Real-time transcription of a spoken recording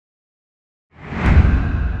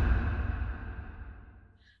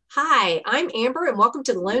Hi, I'm Amber, and welcome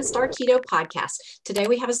to the Lone Star Keto Podcast. Today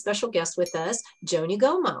we have a special guest with us, Joni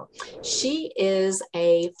Gomo. She is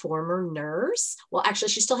a former nurse. Well, actually,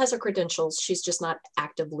 she still has her credentials. She's just not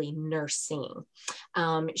actively nursing.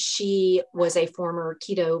 She was a former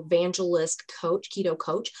keto evangelist coach, keto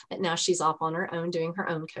coach, but now she's off on her own doing her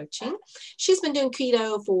own coaching. She's been doing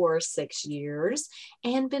keto for 6 years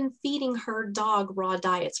and been feeding her dog raw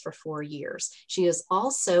diets for 4 years. She is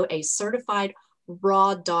also a certified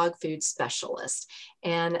raw dog food specialist.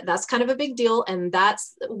 And that's kind of a big deal. And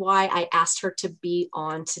that's why I asked her to be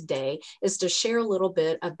on today, is to share a little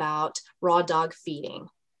bit about raw dog feeding.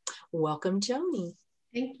 Welcome, Joni.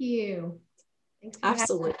 Thank you. Thanks for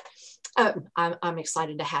Absolutely. I'm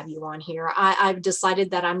excited to have you on here. I've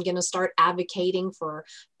decided that I'm going to start advocating for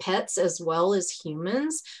pets as well as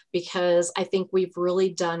humans, because I think we've really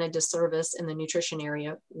done a disservice in the nutrition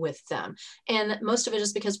area with them. And most of it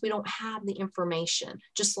is because we don't have the information,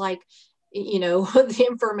 just like, the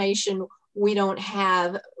information we don't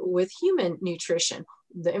have with human nutrition.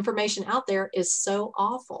 The information out there is so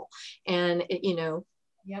awful. And,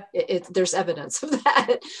 Yep. There's evidence of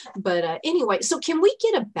that. But anyway, so can we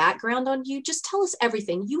get a background on you? Just tell us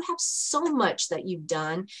everything. You have so much that you've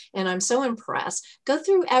done, and I'm so impressed. Go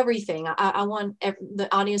through everything. I want the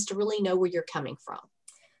audience to really know where you're coming from.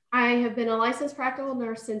 I have been a licensed practical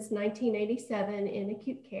nurse since 1987 in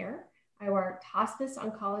acute care. I worked hospice,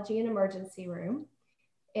 oncology, and emergency room.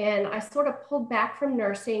 And I sort of pulled back from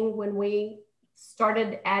nursing when we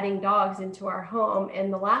started adding dogs into our home.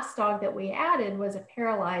 And the last dog that we added was a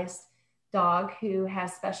paralyzed dog who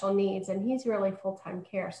has special needs, and he's really full-time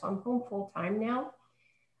care. So I'm home full-time now.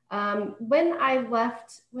 When I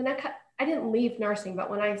left, I didn't leave nursing, but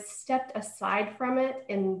when I stepped aside from it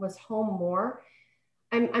and was home more,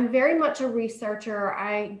 I'm very much a researcher.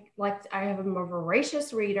 I'm a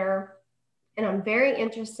voracious reader, and I'm very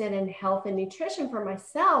interested in health and nutrition for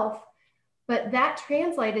myself. But that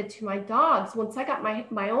translated to my dogs. Once I got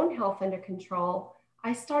my own health under control,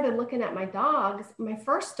 I started looking at my dogs. My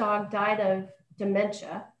first dog died of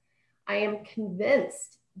dementia. I am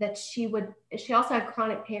convinced that she also had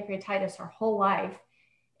chronic pancreatitis her whole life.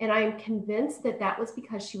 And I am convinced that that was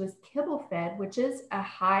because she was kibble fed, which is a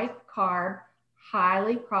high carb,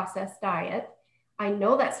 highly processed diet. I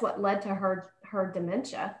know that's what led to her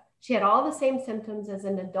dementia. She had all the same symptoms as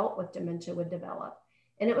an adult with dementia would develop.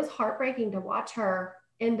 And it was heartbreaking to watch her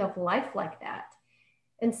end of life like that.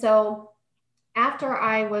 And so after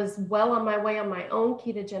I was well on my way on my own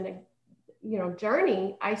ketogenic,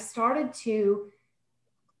 journey, I started to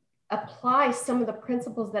apply some of the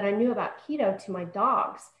principles that I knew about keto to my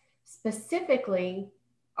dogs. Specifically,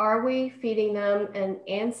 are we feeding them an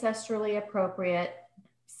ancestrally appropriate,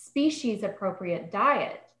 species appropriate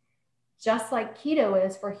diet? Just like keto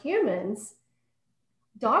is for humans,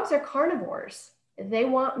 dogs are carnivores. They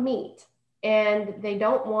want meat, and they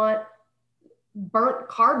don't want burnt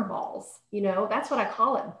carb balls. That's what I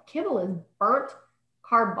call it. Kibble is burnt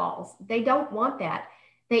carb balls. They don't want that.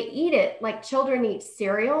 They eat it like children eat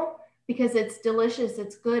cereal because it's delicious,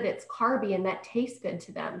 it's good, it's carby, and that tastes good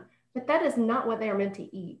to them. But that is not what they're meant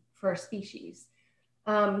to eat for a species.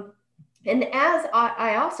 And as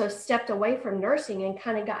I also stepped away from nursing and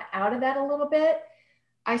kind of got out of that a little bit,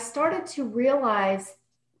 I started to realize,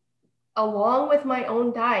 along with my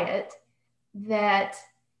own diet, that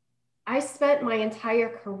I spent my entire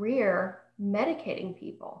career medicating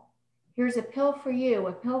people. Here's a pill for you,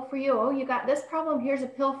 a pill for you. Oh, you got this problem? Here's a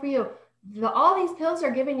pill for you. All these pills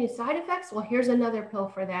are giving you side effects? Well, here's another pill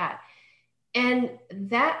for that. And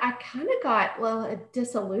that I kind of got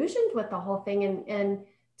disillusioned with the whole thing and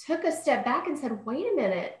took a step back and said, wait a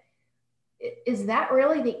minute, is that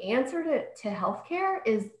really the answer to healthcare?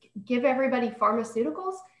 Is give everybody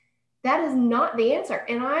pharmaceuticals? That is not the answer.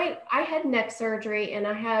 And I had neck surgery and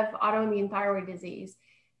I have autoimmune thyroid disease.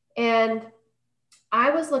 And I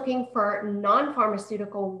was looking for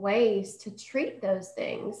non-pharmaceutical ways to treat those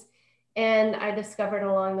things. And I discovered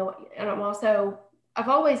along the way, and I've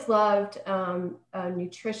always loved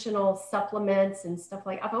nutritional supplements and stuff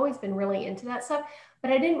I've always been really into that stuff, but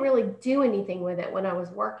I didn't really do anything with it when I was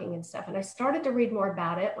working and stuff. And I started to read more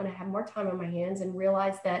about it when I had more time on my hands and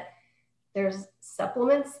realized that there's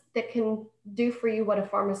supplements that can do for you what a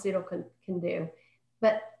pharmaceutical can do.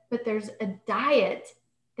 But there's a diet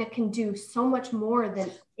that can do so much more than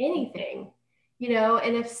anything,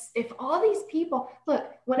 and if all these people, look,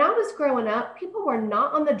 when I was growing up, people were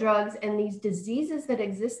not on the drugs, and these diseases that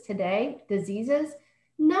exist today,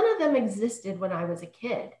 none of them existed when I was a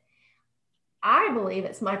kid. I believe,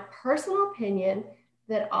 it's my personal opinion,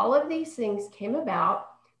 that all of these things came about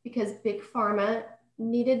because Big Pharma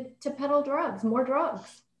needed to peddle drugs, more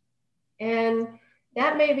drugs. And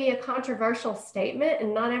that may be a controversial statement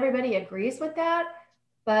and not everybody agrees with that,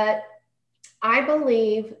 but I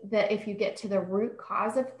believe that if you get to the root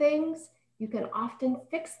cause of things, you can often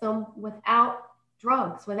fix them without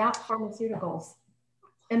drugs, without pharmaceuticals.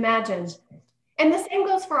 Imagine. And the same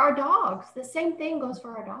goes for our dogs. The same thing goes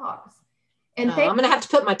for our dogs. And I'm going to have to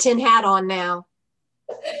put my tin hat on now.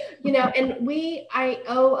 You know, and I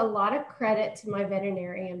owe a lot of credit to my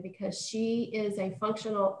veterinarian because she is a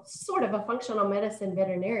sort of a functional medicine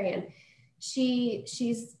veterinarian. She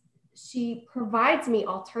provides me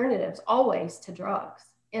alternatives always to drugs.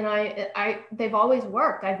 And they've always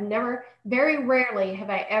worked. Very rarely have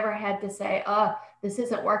I ever had to say, this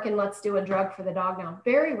isn't working, let's do a drug for the dog now.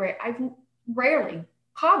 Very rare. Rarely.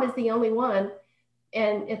 Cobb is the only one.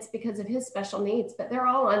 And it's because of his special needs, but they're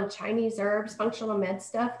all on Chinese herbs, functional med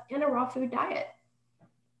stuff, and a raw food diet.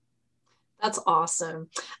 That's awesome.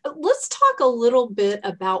 Let's talk a little bit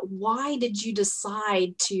about why did you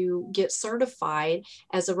decide to get certified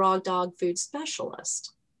as a raw dog food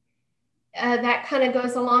specialist? That kind of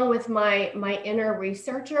goes along with my inner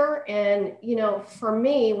researcher. And, you know, for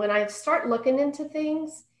me, when I start looking into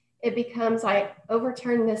things, it becomes I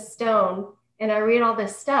overturn this stone and I read all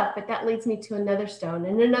this stuff, but that leads me to another stone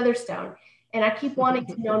and another stone. And I keep wanting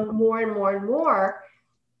to know more and more and more.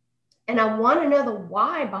 And I want to know the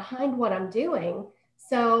why behind what I'm doing.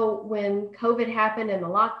 So when COVID happened and the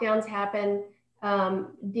lockdowns happened,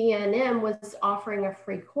 DNM was offering a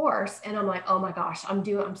free course. And I'm like, oh my gosh,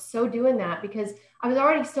 I'm so doing that because I was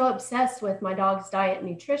already so obsessed with my dog's diet and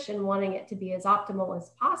nutrition, wanting it to be as optimal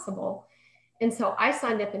as possible. And so I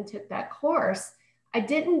signed up and took that course. I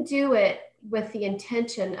didn't do it with the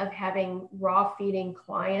intention of having raw feeding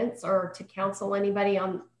clients or to counsel anybody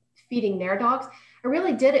on feeding their dogs. I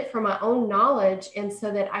really did it for my own knowledge and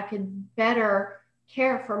so that I could better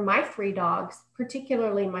care for my 3 dogs,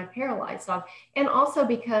 particularly my paralyzed dog. And also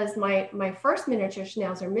because my first miniature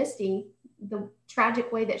Schnauzer, Misty, the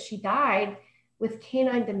tragic way that she died with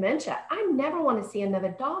canine dementia, I never want to see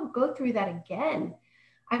another dog go through that again.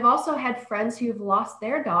 I've also had friends who've lost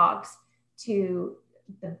their dogs to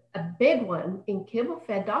a big one in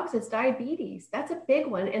kibble-fed dogs is diabetes. That's a big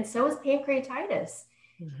one. And so is pancreatitis.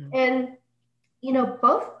 Mm-hmm. And, you know,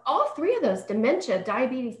 all 3 of those, dementia,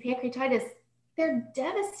 diabetes, pancreatitis, they're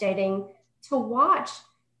devastating to watch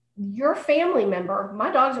your family member.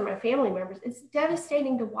 My dogs are my family members. It's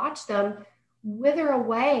devastating to watch them wither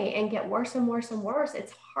away and get worse and worse and worse.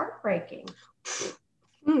 It's heartbreaking.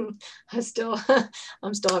 I'm still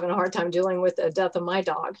having a hard time dealing with the death of my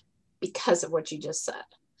dog because of what you just said,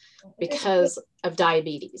 because of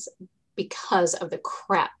diabetes, because of the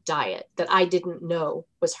crap diet that I didn't know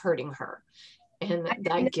was hurting her, and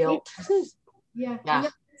that guilt. Yeah. I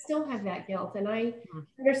still have that guilt, and I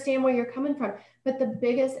understand where you're coming from. But the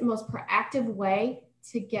biggest and most proactive way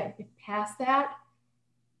to get past that,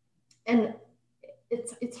 and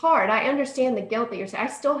it's hard. I understand the guilt that you're saying. I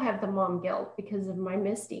still have the mom guilt because of my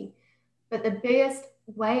Misty, but the biggest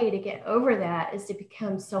way to get over that is to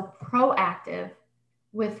become so proactive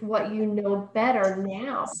with what you know better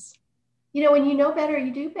now. You know, when you know better,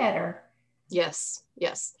 you do better. Yes.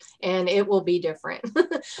 And it will be different.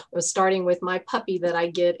 Starting with my puppy that I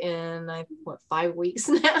get in 5 weeks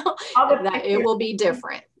now, that it will be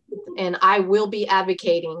different. And I will be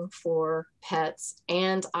advocating for pets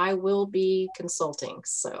and I will be consulting.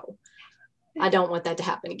 So I don't want that to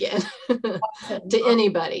happen again to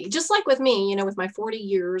anybody. Just like with me, you know, with my 40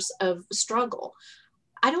 years of struggle,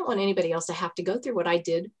 I don't want anybody else to have to go through what I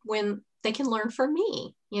did when they can learn from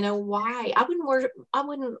me. You know, why? I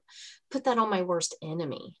wouldn't put that on my worst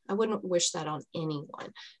enemy. I wouldn't wish that on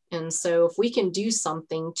anyone. And so if we can do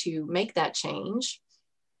something to make that change.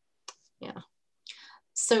 Yeah.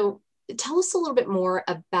 So tell us a little bit more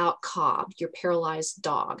about Cobb, your paralyzed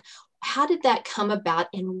dog. How did that come about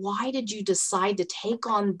and why did you decide to take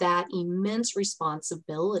on that immense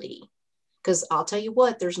responsibility? Because I'll tell you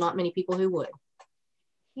what, there's not many people who would.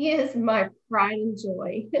 He is my pride and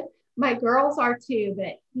joy. My girls are too,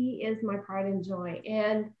 but he is my pride and joy.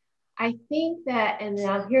 And I think that, and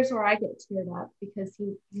now here's where I get teared up because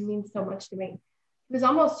he means so much to me. He was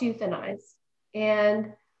almost euthanized.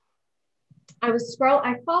 And I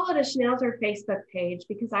followed a Schnauzer Facebook page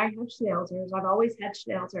because I have Schnauzers. I've always had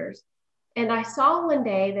Schnauzers. And I saw one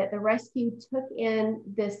day that the rescue took in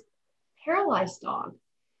this paralyzed dog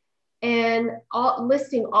and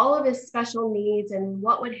listing all of his special needs and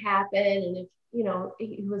what would happen. And if, you know,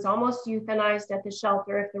 he was almost euthanized at the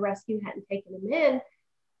shelter if the rescue hadn't taken him in.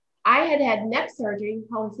 I had neck surgery. You can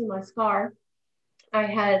probably see my scar. I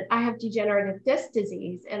have degenerative disc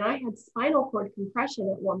disease and I had spinal cord compression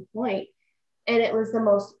at one point. And it was the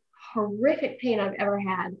most horrific pain I've ever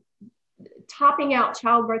had, topping out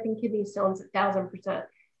childbirth and kidney stones 1,000%.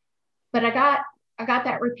 But I got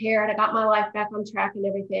that repaired. I got my life back on track and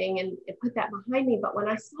everything, and it put that behind me. But when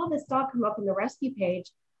I saw this dog come up on the rescue page,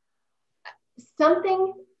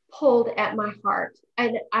 something pulled at my heart.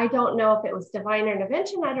 And I don't know if it was divine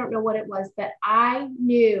intervention. I don't know what it was, but I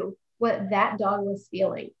knew what that dog was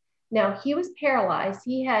feeling. Now, he was paralyzed.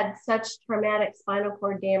 He had such traumatic spinal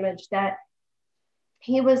cord damage that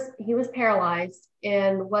he was paralyzed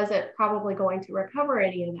and wasn't probably going to recover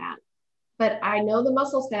any of that. But I know the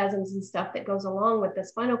muscle spasms and stuff that goes along with the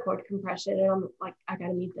spinal cord compression. And I'm like, I got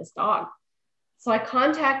to meet this dog. So I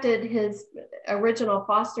contacted his original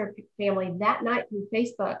foster family that night through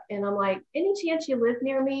Facebook. And I'm like, any chance you live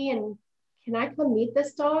near me? And can I come meet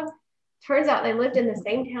this dog? Turns out they lived in the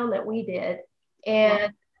same town that we did.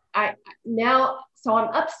 And so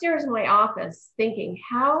I'm upstairs in my office thinking,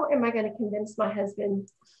 how am I going to convince my husband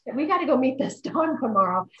that we got to go meet this dog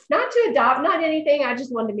tomorrow? Not to adopt, not anything. I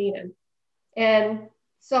just wanted to meet him. And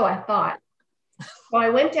so I thought. So I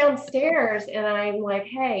went downstairs and I'm like,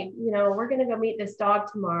 hey, we're going to go meet this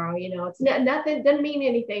dog tomorrow. It's nothing, doesn't mean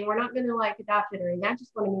anything. We're not going to like adopt it or anything. I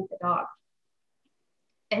just want to meet the dog.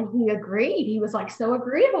 And he agreed. He was like so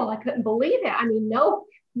agreeable. I couldn't believe it. I mean,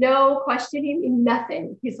 no questioning,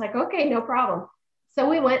 nothing. He's like, okay, no problem. So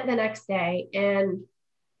we went the next day and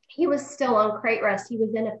he was still on crate rest. He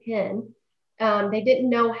was in a pen. They didn't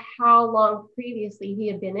know how long previously he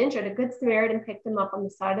had been injured. A Good Samaritan picked him up on the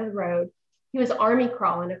side of the road. He was army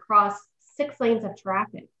crawling across 6 lanes of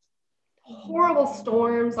traffic. Horrible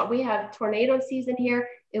storms. We have tornado season here.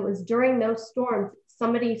 It was during those storms.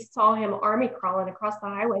 Somebody saw him army crawling across the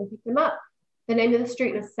highway and picked him up. The name of the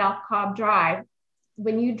street was South Cobb Drive.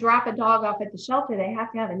 When you drop a dog off at the shelter, they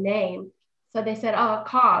have to have a name. So they said, oh,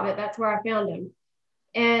 Cobb, that's where I found him.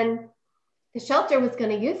 And the shelter was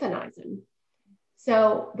going to euthanize him.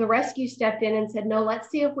 So the rescue stepped in and said, no, let's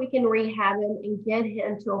see if we can rehab him and get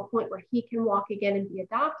him to a point where he can walk again and be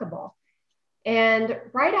adoptable. And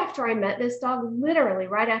right after I met this dog, literally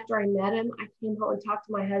right after I met him, I came home and talked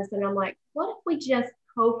to my husband. I'm like, what if we just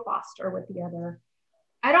co-foster with the other?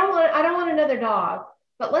 I don't want another dog,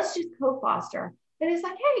 but let's just co-foster. And he's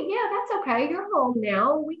like, hey, yeah, that's okay. You're home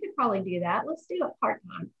now. We could probably do that. Let's do it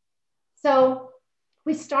part-time. So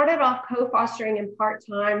we started off co-fostering in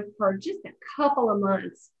part-time for just a couple of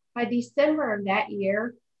months. By December of that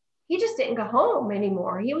year, he just didn't go home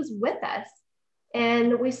anymore. He was with us.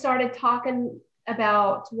 And we started talking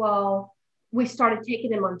about, we started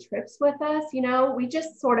taking him on trips with us. We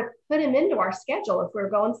just sort of put him into our schedule. If we were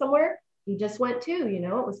going somewhere, he just went too, it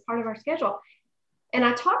was part of our schedule. And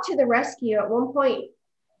I talked to the rescue at one point.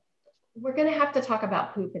 We're going to have to talk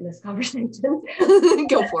about poop in this conversation.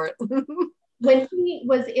 Go for it. When he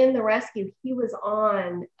was in the rescue, he was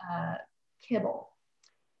on kibble.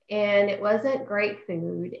 And it wasn't great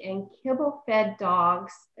food. And kibble-fed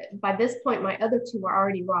dogs, by this point, my other two were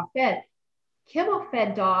already raw-fed.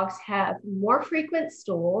 Kibble-fed dogs have more frequent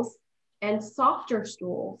stools and softer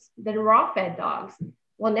stools than raw-fed dogs.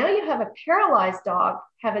 Well, now you have a paralyzed dog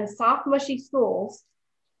having soft, mushy stools,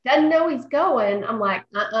 doesn't know he's going. I'm like,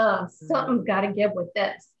 something's got to give with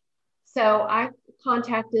this. So I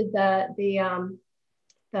contacted the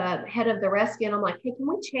head of the rescue, and I'm like, hey, can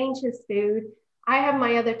we change his food? I have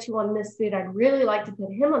my other two on this food. I'd really like to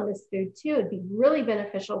put him on this food too. It'd be really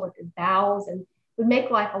beneficial with his bowels and would make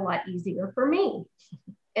life a lot easier for me.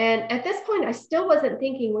 And at this point, I still wasn't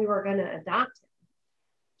thinking we were going to adopt him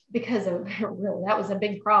because of really, that was a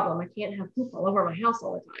big problem. I can't have poop all over my house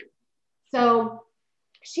all the time. So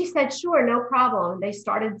she said, sure, no problem. They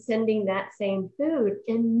started sending that same food.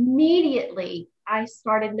 Immediately, I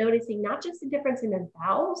started noticing not just the difference in his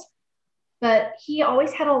bowels, but he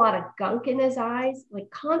always had a lot of gunk in his eyes, like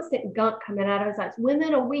constant gunk coming out of his eyes.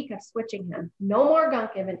 Within a week of switching him, no more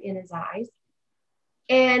gunk in his eyes.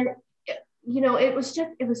 And, it was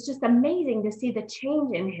just amazing to see the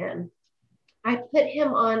change in him. I put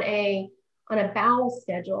him on a bowel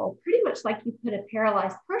schedule, pretty much like you put a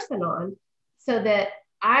paralyzed person on, so that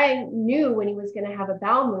I knew when he was going to have a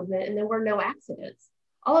bowel movement and there were no accidents.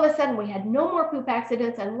 All of a sudden, we had no more poop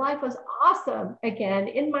accidents and life was awesome again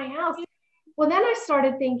in my house. Well, then I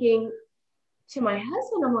started thinking to my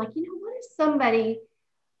husband, I'm like, what if somebody,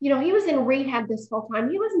 he was in rehab this whole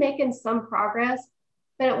time. He was making some progress,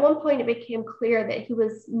 but at one point it became clear that he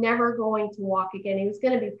was never going to walk again. He was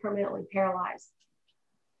going to be permanently paralyzed.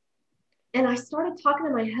 And I started talking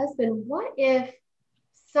to my husband, what if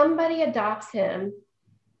somebody adopts him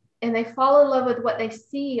and they fall in love with what they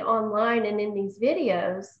see online and in these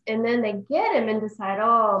videos, and then they get him and decide,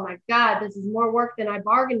 oh my God, this is more work than I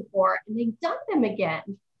bargained for, and they dump him again.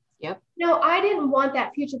 Yep. No, I didn't want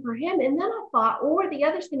that future for him. And then I thought, or the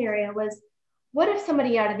other scenario was, what if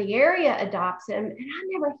somebody out of the area adopts him and I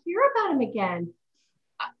never hear about him again?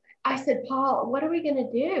 I said, Paul, what are we going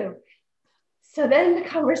to do? So then the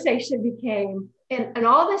conversation became, and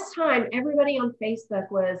all this time, everybody on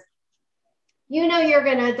Facebook was, you know, you're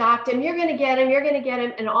going to adopt him. You're going to get him. You're going to get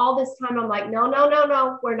him. And all this time, I'm like, no, no, no,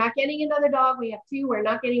 no. We're not getting another dog. We have two. We're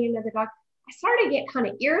not getting another dog. I started to get kind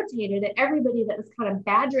of irritated at everybody that was kind of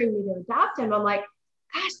badgering me to adopt him. I'm like,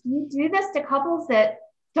 gosh, do you do this to couples that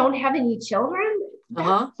don't have any children?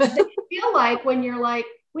 Uh-huh. They feel like when you're like,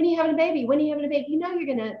 when are you having a baby? When are you having a baby? You know, you're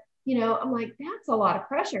going to, you know, I'm like, that's a lot of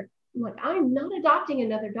pressure. I'm like, I'm not adopting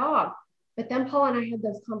another dog. But then Paul and I had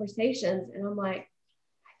those conversations and I'm like,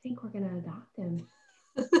 I think we're going to adopt him.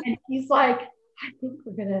 And he's like, I think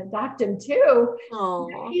we're going to adopt him too.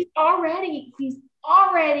 Aww. He's already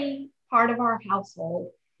part of our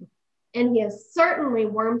household. And he has certainly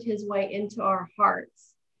wormed his way into our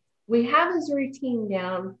hearts. We have his routine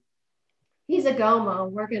down. He's a Gomo.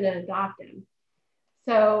 We're going to adopt him.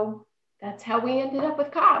 So that's how we ended up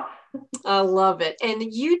with Cobb. I love it. And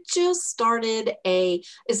you just started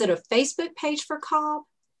is it a Facebook page for Cobb?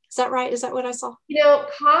 Is that right? Is that what I saw? You know,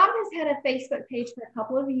 Cobb has had a Facebook page for a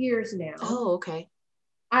couple of years now. Oh, okay.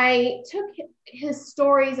 I took his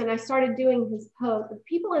stories and I started doing his posts. The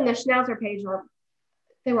people in the Schnauzer page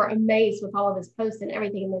they were amazed with all of his posts and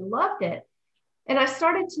everything, and they loved it. And I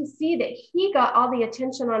started to see that he got all the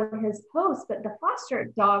attention on his posts, but the foster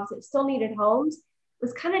dogs that still needed homes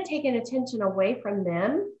was kind of taking attention away from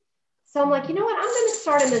them. So I'm like, you know what? I'm going to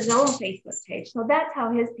start him his own Facebook page. So that's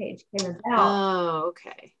how his page came about. Oh,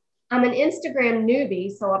 okay. I'm an Instagram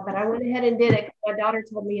newbie, but I went ahead and did it because my daughter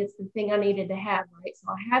told me it's the thing I needed to have, right?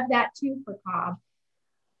 So I have that too for Cobb.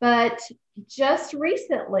 But just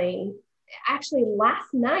recently, actually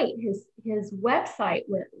last night, his website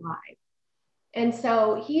went live. And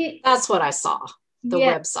so that's what I saw, the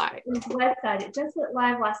website. His website, it just went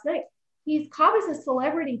live last night. Cobb is a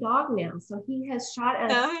celebrity dog now. So he has shot a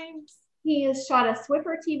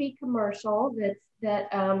Swiffer TV commercial that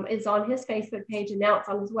is on his Facebook page, and now it's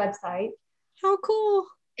on his website. How cool.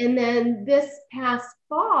 And then this past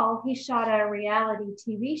fall, he shot a reality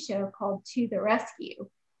TV show called To the Rescue.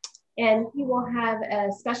 And he will have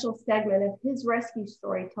a special segment of his rescue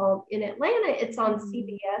story told in Atlanta. It's on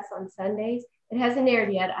CBS on Sundays. It hasn't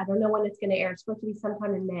aired yet. I don't know when it's going to air. It's supposed to be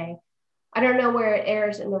sometime in May. I don't know where it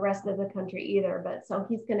airs in the rest of the country either, but so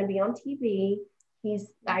he's going to be on TV.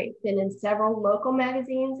 I've been in several local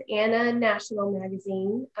magazines and a national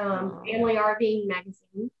magazine, Family RV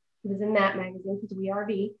magazine. He was in that magazine because we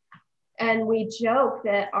RV. And we joke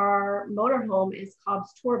that our motorhome is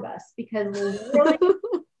Cobb's tour bus because really,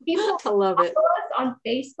 people I love it. Us on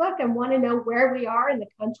Facebook and want to know where we are in the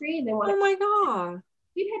country. And they want oh my God.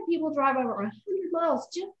 We've had people drive over 100 miles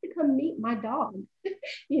just to come meet my dog.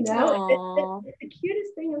 You know, it's the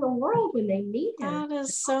cutest thing in the world when they meet him. That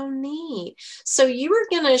is so neat. So you were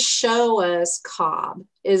going to show us Cobb.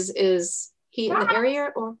 Is he in the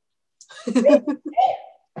area or? He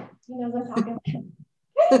knows I'm talking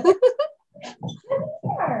about him.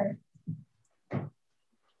 Sure.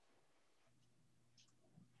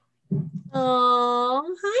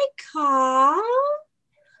 Oh, hi, Cobb.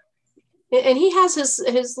 And he has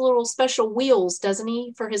his little special wheels, doesn't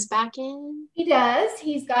he, for his back end? He does.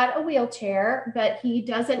 He's got a wheelchair, but he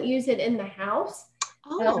doesn't use it in the house.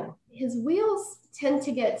 Oh. His wheels tend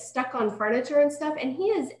to get stuck on furniture and stuff, and he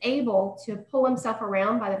is able to pull himself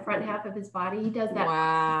around by the front half of his body. He does that.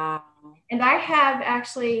 Wow. And I have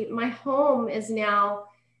actually, my home is now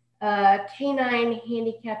canine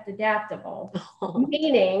handicapped adaptable,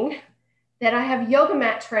 meaning that I have yoga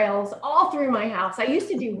mat trails all through my house. I used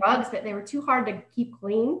to do rugs, but they were too hard to keep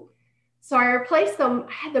clean. So I replaced them.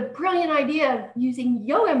 I had the brilliant idea of using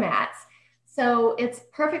yoga mats. So it's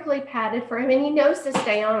perfectly padded for him, and he knows to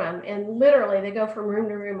stay on them. And literally they go from room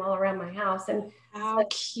to room all around my house. And how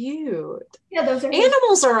cute. Yeah, those are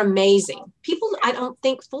animals are amazing. People, I don't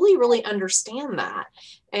think fully really understand that.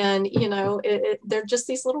 And, you know, they're just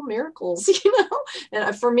these little miracles, you know,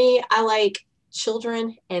 and for me, I like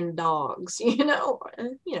children and dogs, you know,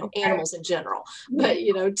 animals in general. But,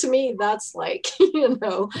 you know, to me, that's like, you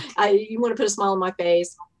know, you want to put a smile on my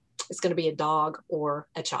face, it's going to be a dog or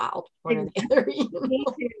a child, one or the other. You know?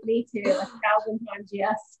 Me too. 1,000 times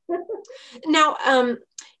yes. Now,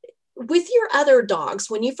 with your other dogs,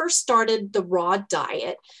 when you first started the raw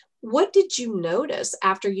diet, what did you notice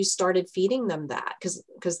after you started feeding them that?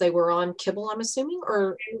 Because they were on kibble, I'm assuming,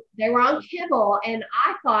 or they were on kibble, and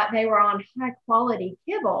I thought they were on high quality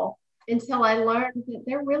kibble. until I learned that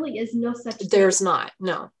there really is no such thing. There's not.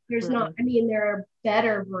 No. There's not. I mean, there are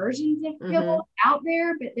better versions of kibble out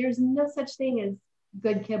there, but there's no such thing as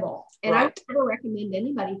good kibble. And I would never recommend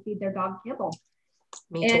anybody feed their dog kibble.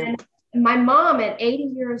 Me too. My mom at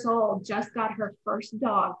 80 years old just got her first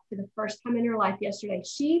dog for the first time in her life yesterday.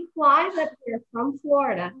 She flies up here from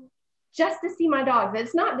Florida just to see my dogs.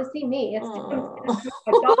 It's not to see me. It's to come see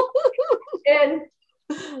my dog. And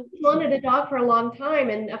she wanted a dog for a long time.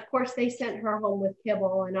 And of course they sent her home with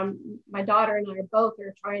kibble. And my daughter and I both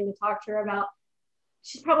are trying to talk to her about,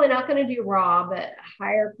 she's probably not going to do raw, but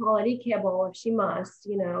higher quality kibble if she must,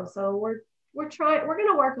 you know. So we're going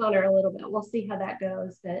to work on her a little bit. We'll see how that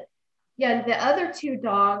goes. But yeah, the other two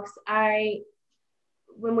dogs,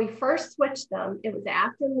 when we first switched them, it was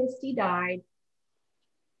after Misty died.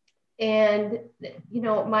 And, you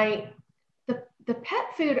know, the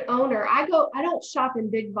pet food owner, I don't shop in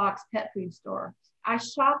big box pet food stores. I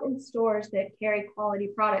shop in stores that carry quality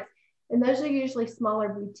products. And those are usually smaller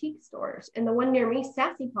boutique stores. And the one near me,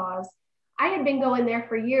 Sassy Paws, I had been going there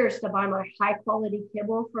for years to buy my high quality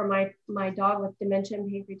kibble for my dog with dementia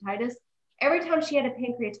and pancreatitis. Every time she had a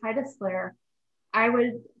pancreatitis flare, I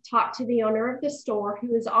would talk to the owner of the store,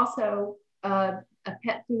 who is also a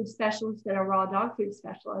pet food specialist and a raw dog food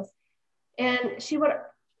specialist. And she would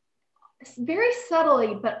very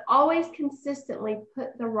subtly, but always consistently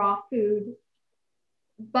put the raw food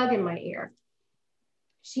bug in my ear.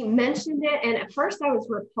 She mentioned it. And at first I was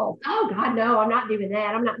repulsed. Oh God, no, I'm not doing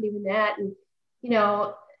that. I'm not doing that. And, you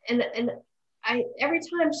know, and every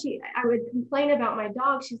time I would complain about my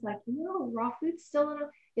dog, she's like, you know, raw food's still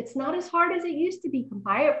it's not as hard as it used to be. Can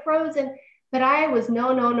buy it frozen. But I was, no,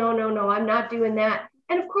 I'm not doing that.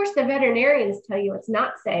 And of course, the veterinarians tell you it's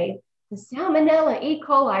not safe. The Salmonella, E.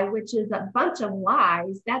 coli, which is a bunch of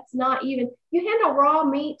lies. That's not even, you handle raw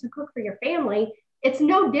meat to cook for your family. It's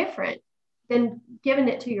no different than giving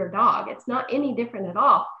it to your dog. It's not any different at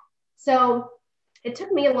all. So it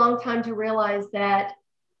took me a long time to realize that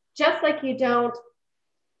just like you don't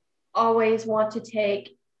always want to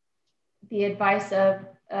take the advice of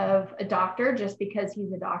a doctor just because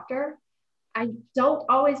he's a doctor, I don't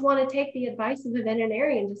always want to take the advice of a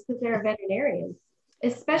veterinarian just because they're a veterinarian,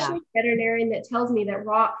 especially a veterinarian that tells me that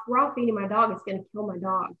raw feeding my dog is going to kill my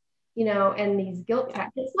dog, you know, and these guilt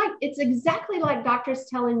traps. It's exactly like doctors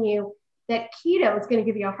telling you that keto is going to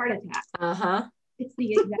give you a heart attack. It's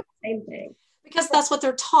the exact same thing. Because that's what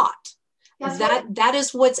they're taught. That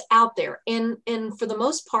is what's out there. And for the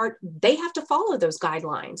most part, they have to follow those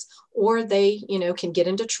guidelines, or they, you know, can get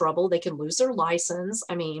into trouble. They can lose their license.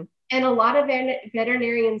 I mean, and a lot of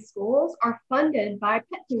veterinarian schools are funded by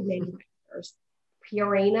pet food manufacturers.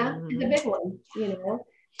 Purina is a big one, you know.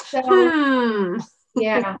 So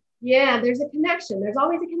yeah, there's a connection. There's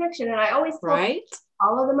always a connection. And I always tell people,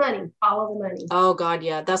 follow the money. Oh God,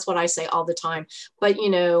 yeah. That's what I say all the time. But, you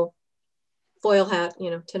know, tinfoil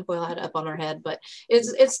hat up on our head, but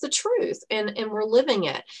it's the truth, and we're living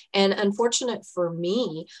it. And unfortunate for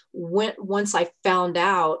me, once I found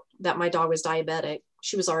out that my dog was diabetic,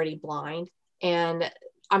 she was already blind, and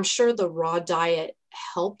I'm sure the raw diet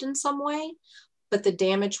helped in some way, but the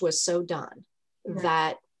damage was so done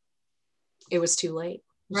that it was too late.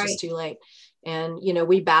 It was just too late. And, you know,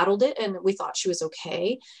 we battled it and we thought she was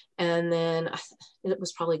okay. And then it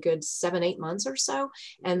was probably good 7-8 months or so.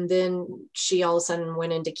 And then she all of a sudden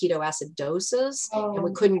went into ketoacidosis and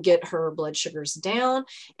we couldn't get her blood sugars down.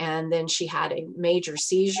 And then she had a major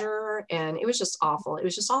seizure and it was just awful. It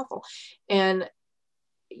was just awful. And,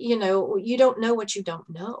 you know, you don't know what you don't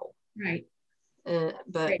know. Right.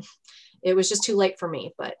 But it was just too late for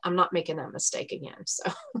me, but I'm not making that mistake again.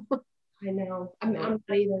 So I know. I'm not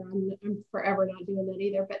either. I'm forever not doing that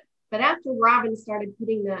either. But after Robin started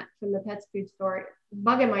putting that from the pet food store,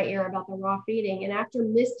 bugging my ear about the raw feeding, and after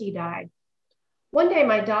Misty died, one day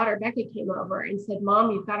my daughter Becky came over and said,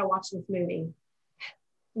 "Mom, you've got to watch this movie."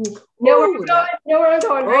 Know where I'm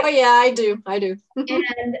going, right? Oh yeah, I do.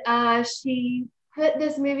 And she put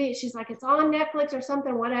this movie. She's like, "It's on Netflix or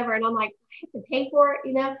something, whatever." And I'm like, "I have to pay for it,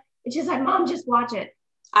 you know?" And she's like, "Mom, just watch it."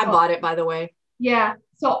 I bought it, by the way. Yeah.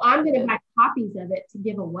 So I'm going to buy copies of it to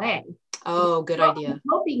give away. Oh, good idea. I'm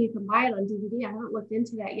hoping you can buy it on DVD. I haven't looked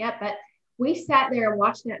into that yet, but we sat there and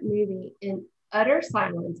watched that movie in utter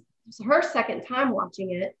silence. It was her second time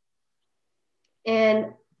watching it.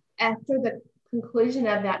 And after the conclusion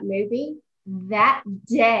of that movie, that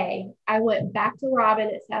day, I went back to Robin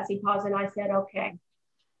at Sassy Paws and I said, "Okay,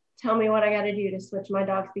 tell me what I got to do to switch my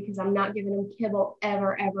dogs because I'm not giving them kibble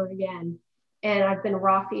ever again." And I've been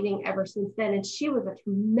raw feeding ever since then. And she was a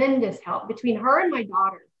tremendous help between her and my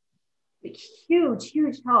daughter. huge,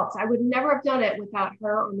 huge helps. I would never have done it without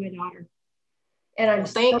her or my daughter. And I'm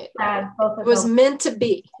so glad both of them. It was meant to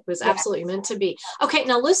be. It was Yeah. absolutely meant to be. Okay,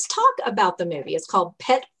 now let's talk about the movie. It's called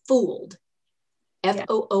Pet Fooled.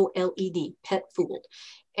 Fooled, Pet Fooled.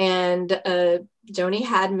 And Joni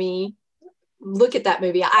had me look at that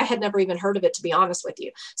movie. I had never even heard of it, to be honest with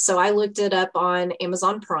you. So I looked it up on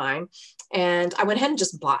Amazon Prime and I went ahead and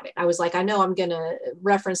just bought it. I was like, I know I'm going to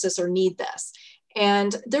reference this or need this.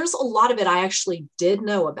 And there's a lot of it I actually did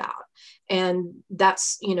know about. And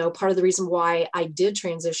that's, you know, part of the reason why I did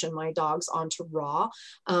transition my dogs onto raw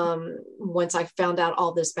once I found out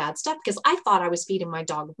all this bad stuff, because I thought I was feeding my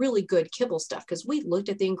dog really good kibble stuff because we looked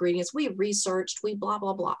at the ingredients, we researched, we blah,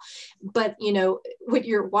 blah, blah. But, you know, when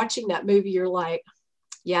you're watching that movie, you're like,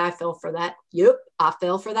 yeah, I fell for that. Yep, I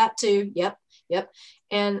fell for that too. Yep, yep.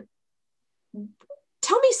 And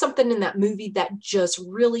tell me something in that movie that just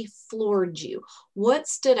really floored you. What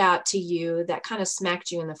stood out to you that kind of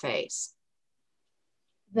smacked you in the face?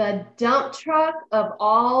 The dump truck of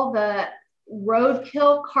all the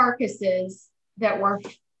roadkill carcasses that were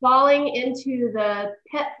falling into the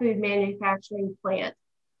pet food manufacturing plant.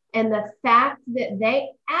 And the fact that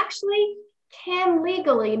they actually can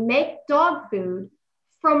legally make dog food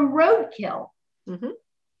from roadkill. Mm-hmm.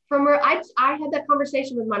 I had that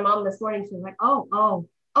conversation with my mom this morning. She was like,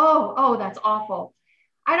 oh, that's awful.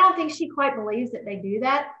 I don't think she quite believes that they do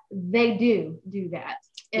that. They do that.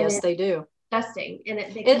 And yes, they do. Disgusting.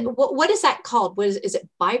 And what is that called? Is it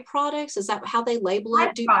byproducts? Is that how they label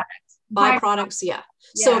it? Byproducts. Yeah.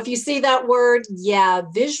 So if you see that word,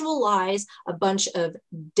 visualize a bunch of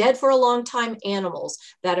dead for a long time animals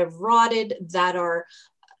that have rotted, that are,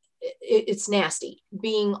 it's nasty,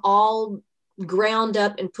 being all ground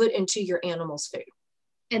up and put into your animal's food.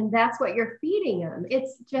 And that's what you're feeding them.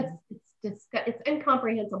 It's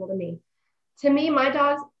incomprehensible to me. To me, my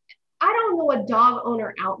dogs, I don't know a dog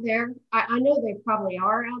owner out there. I know they probably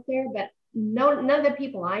are out there, but none of the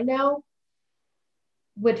people I know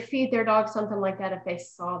would feed their dog something like that if they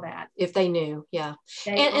saw that. If they knew, yeah.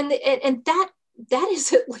 And that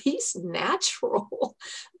is at least natural.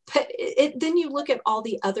 But then you look at all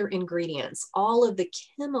the other ingredients, all of the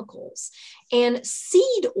chemicals and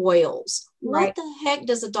seed oils. Right. What the heck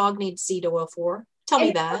does a dog need seed oil for? Tell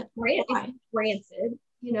me that. It's rancid,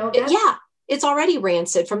 you know. It's already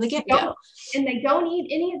rancid from the get-go. And they don't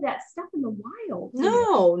eat any of that stuff in the wild.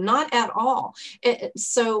 No, not at all.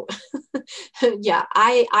 So, yeah,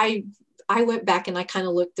 I went back and I kind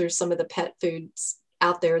of looked through some of the pet foods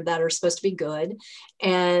out there that are supposed to be good,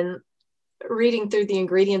 and reading through the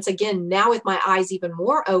ingredients again, now with my eyes even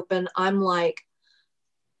more open, I'm like,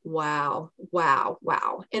 wow.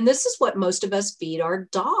 And this is what most of us feed our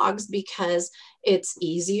dogs because it's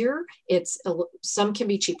easier. Some can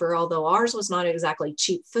be cheaper, although ours was not exactly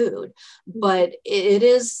cheap food, but it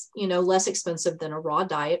is, you know, less expensive than a raw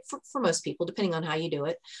diet for most people, depending on how you do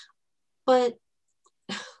it. But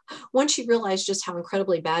once you realize just how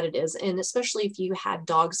incredibly bad it is, and especially if you had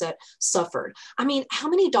dogs that suffered. I mean, how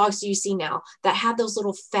many dogs do you see now that have those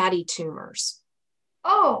little fatty tumors?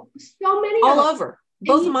 Oh, so many. All over.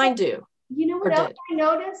 Both of mine do. You know what else I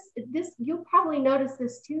noticed? You'll probably notice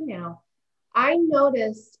this too now. I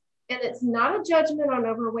noticed, and it's not a judgment on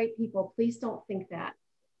overweight people. Please don't think that.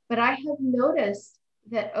 But I have noticed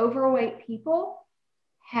that overweight people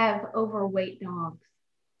have overweight dogs.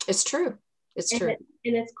 It's true. It's true.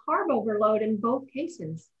 And it's carb overload in both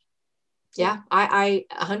cases. Yeah, I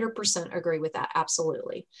 100% agree with that.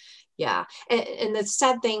 Absolutely. Yeah. And the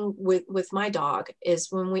sad thing with my dog is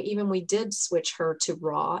when we did switch her to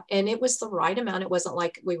raw, and it was the right amount. It wasn't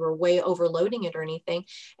like we were way overloading it or anything.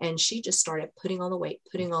 And she just started putting on the weight.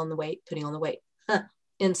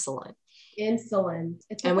 Insulin.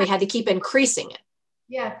 And we had to keep increasing it.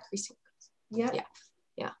 Yeah. Yeah.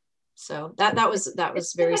 So that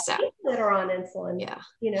was very sad. That are on insulin. Yeah.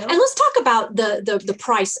 You know. And let's talk about the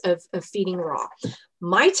price of feeding raw.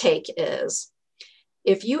 My take is,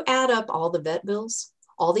 if you add up all the vet bills,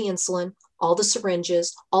 all the insulin, all the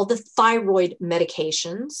syringes, all the thyroid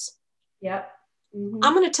medications, yep. Mm-hmm.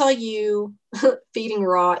 I'm going to tell you, feeding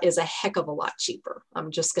raw is a heck of a lot cheaper. I'm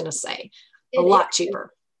just going to say a lot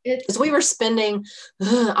cheaper. Because we were spending,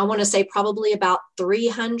 I want to say probably about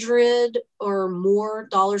 $300 or more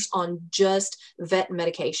on just vet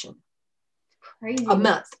medication. Crazy. A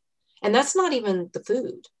month. And that's not even the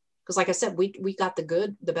food. Because like I said, we got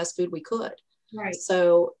the best food we could. Right.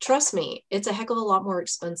 So trust me, it's a heck of a lot more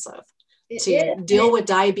expensive to deal with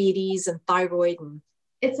diabetes and thyroid. And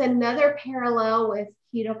it's another parallel with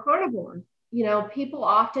keto carnivore. You know, people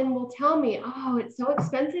often will tell me, oh, it's so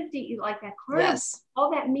expensive to eat like that carnivore,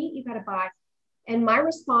 all that meat you got to buy. And my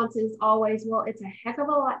response is always, well, it's a heck of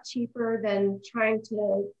a lot cheaper than trying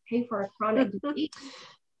to pay for a chronic disease.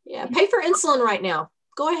 Yeah, pay for insulin right now.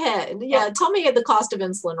 Go ahead. Yeah, tell me the cost of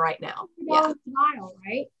insulin right now. Yeah, vial,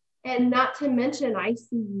 right? And not to mention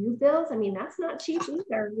ICU bills. I mean, that's not cheap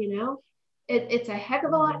either. You know, it's a heck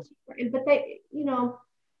of a lot cheaper. But they, you know,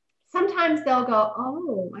 sometimes they'll go,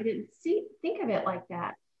 oh, I didn't think of it like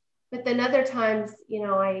that. But then other times, you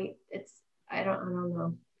know, I don't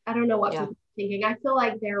know. I don't know what people are thinking. I feel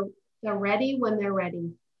like they're ready when they're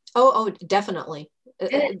ready. Oh, definitely.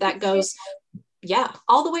 That goes,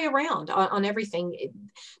 all the way around on everything.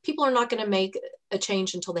 People are not going to make a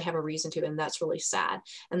change until they have a reason to, and that's really sad.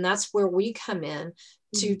 And that's where we come in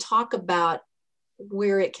to talk about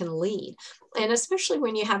where it can lead. And especially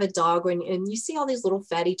when you have a dog and you see all these little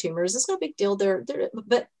fatty tumors, it's no big deal.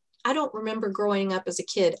 But I don't remember growing up as a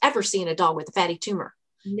kid ever seeing a dog with a fatty tumor.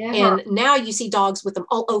 Never. And now you see dogs with them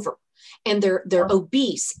all over, and they're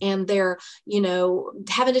obese, and they're, you know,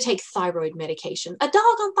 having to take thyroid medication. A dog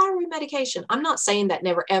on thyroid medication. I'm not saying that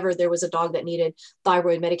never ever there was a dog that needed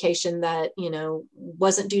thyroid medication that, you know,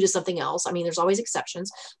 wasn't due to something else. I mean, there's always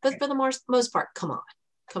exceptions, but for the most part, come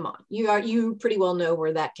on. You pretty well know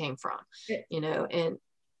where that came from, you know, and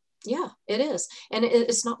yeah, it is. And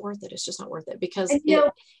it's not worth it. It's just not worth it, because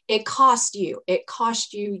it cost you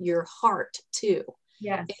your heart too.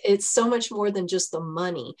 Yeah. It's so much more than just the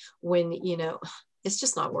money when, you know, it's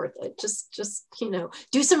just not worth it. Just, you know,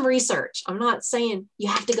 do some research. I'm not saying you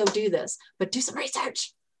have to go do this, but do some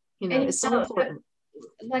research. You know, it's so important.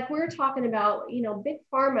 Like we're talking about, you know, big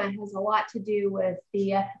pharma has a lot to do with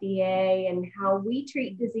the FDA and how we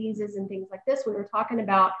treat diseases and things like this. We were talking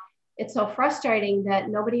about, it's so frustrating that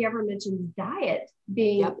nobody ever mentions diet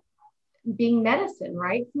being medicine,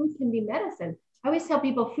 right? Food can be medicine. I always tell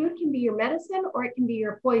people food can be your medicine or it can be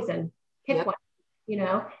your poison. Pick one. You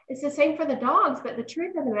know, it's the same for the dogs, but the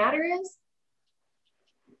truth of the matter is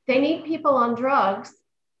they need people on drugs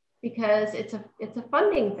because it's a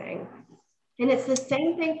funding thing. And it's the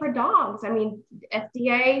same thing for dogs. I mean,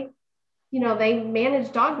 FDA, you know, they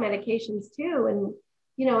manage dog medications too. And,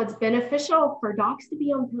 you know, it's beneficial for dogs to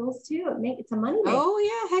be on pills too. It's a money maker. Oh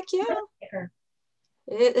yeah, heck yeah.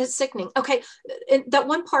 It's sickening. Okay, that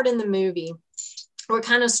one part in the movie what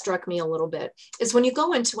kind of struck me a little bit is when you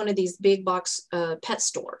go into one of these big box pet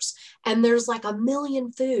stores and there's like a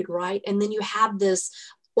million food, right? And then you have this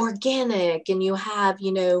organic and you have,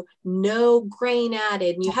 you know, no grain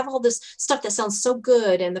added, and you have all this stuff that sounds so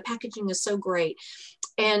good and the packaging is so great.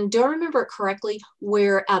 And do I remember it correctly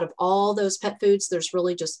where out of all those pet foods, there's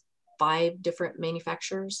really just 5 different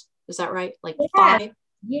manufacturers? Is that right? Like 5?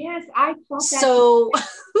 Yes, I thought that. So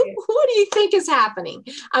what do you think is happening?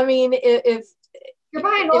 I mean, if you're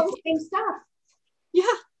buying all the same stuff. Yeah,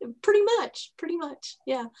 pretty much.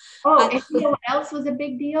 Yeah. Oh, and you know what else was a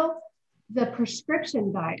big deal? The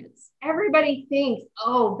prescription diets. Everybody thinks,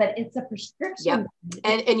 oh, but it's a prescription.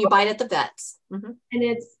 Yep. And you buy it at the vets. Mm-hmm.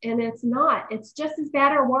 And it's not. It's just as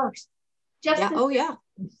bad or worse. Just as bad.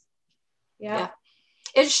 Yeah.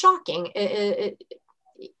 It's shocking.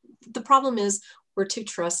 The problem is we're too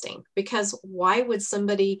trusting, because why would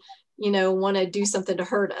somebody, you know, want to do something to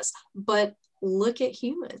hurt us? But look at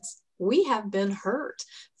humans. We have been hurt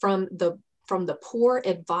from the poor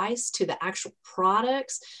advice to the actual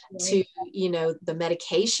products, to, you know, the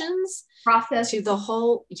medications, to the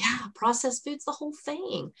whole, processed foods, the whole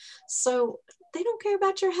thing. So they don't care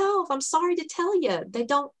about your health. I'm sorry to tell you, they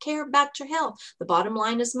don't care about your health. The bottom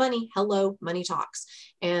line is money. Hello, money talks.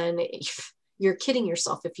 And you're kidding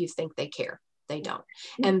yourself if you think they care. They don't.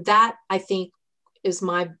 And that, I think, is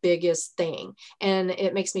my biggest thing. And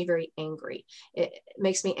it makes me very angry. It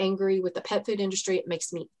makes me angry with the pet food industry. It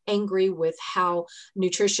makes me angry with how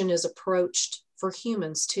nutrition is approached for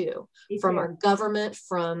humans too, from our government,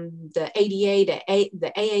 from the ADA to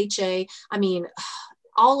the AHA. I mean,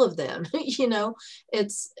 all of them, you know,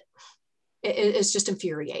 it's just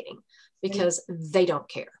infuriating, because they don't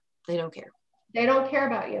care. They don't care. They don't care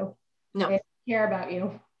about you. No. They don't care about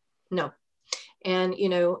you. No. And, you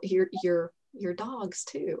know, your dogs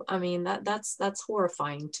too. I mean, that's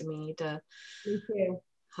horrifying to me. Me too.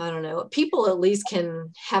 I don't know. People at least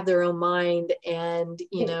can have their own mind and,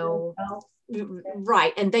 you know,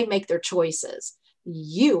 right. And they make their choices.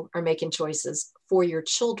 You are making choices for your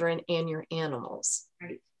children and your animals.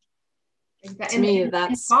 Right. Exactly. To me,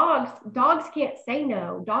 that's dogs can't say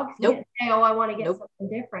no. Dogs can't say, oh, I want to get something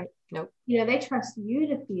different. Nope. You know, they trust you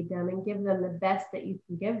to feed them and give them the best that you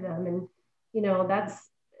can give them. And, you know, that's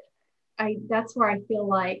where I feel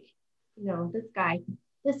like, you know, this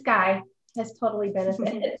guy has totally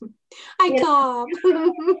benefited. Hi, Cobb.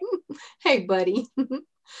 Hey, buddy.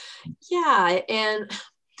 Yeah. And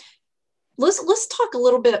let's talk a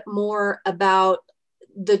little bit more about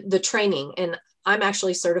the training. And I'm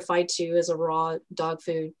actually certified too as a raw dog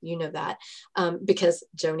food, you know that, because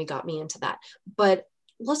Joni got me into that. But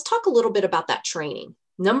let's talk a little bit about that training.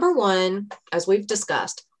 Number one, as we've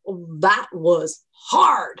discussed, that was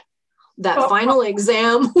hard. That final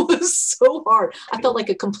exam was so hard. I felt like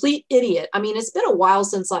a complete idiot. I mean, it's been a while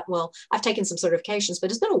since I've taken some certifications,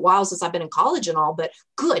 but it's been a while since I've been in college and all, but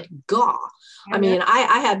good God. I mean,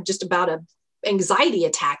 I had just about an anxiety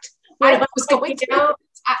attack when I was going through.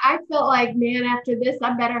 I felt like, man, after this,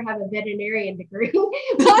 I better have a veterinarian degree.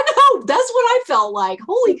 I know. That's what I felt like.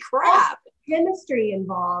 Holy crap. Chemistry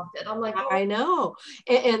involved. And I'm like, I know.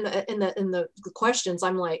 And the questions,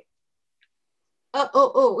 I'm like,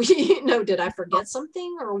 no, did I forget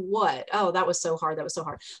something or what? Oh, that was so hard. That was so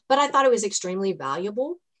hard. But I thought it was extremely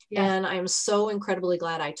valuable. Yes. And I am so incredibly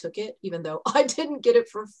glad I took it, even though I didn't get it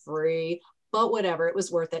for free, but whatever, it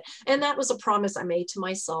was worth it. And that was a promise I made to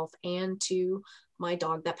myself and to my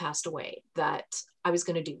dog that passed away, that I was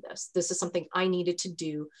going to do this. This is something I needed to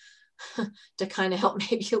do to kind of help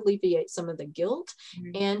maybe alleviate some of the guilt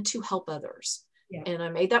and to help others. Yeah. And I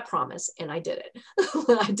made that promise and I did it.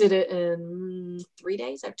 I did it in 3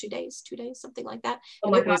 days or 2 days, something like that.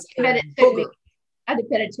 Oh and my gosh. I bet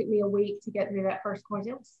it took me a week to get through that first course.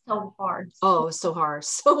 It was so hard. Oh, so hard.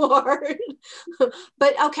 So hard.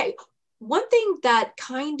 But okay. One thing that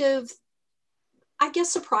kind of, I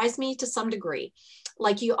guess, surprised me to some degree.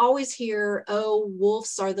 Like you always hear, oh,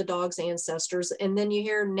 wolves are the dog's ancestors. And then you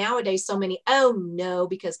hear nowadays so many, oh no,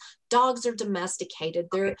 because dogs are domesticated.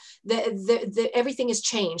 Everything has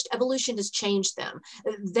changed. Evolution has changed them.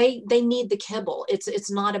 They need the kibble.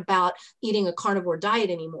 It's not about eating a carnivore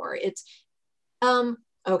diet anymore. It's,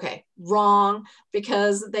 okay, wrong,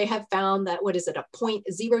 because they have found that, what is it, a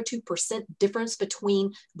 0.02% difference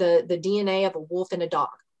between the DNA of a wolf and a dog.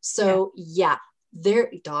 So yeah,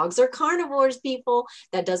 their dogs are carnivores, people.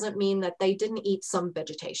 That doesn't mean that they didn't eat some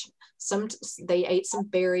vegetation. They ate some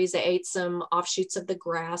berries, they ate some offshoots of the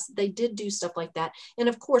grass. They did do stuff like that. And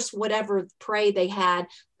of course, whatever prey they had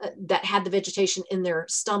that had the vegetation in their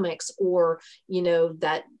stomachs, or, you know,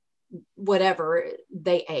 that whatever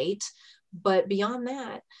they ate. But beyond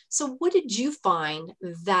that, so what did you find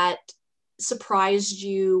that surprised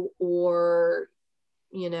you, or,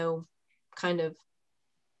 you know, kind of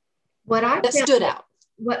that stood out?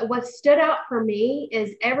 What stood out for me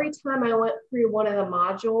is every time I went through one of the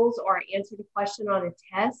modules or I answered a question on a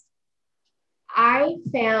test, I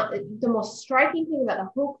found the most striking thing about the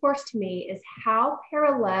whole course to me is how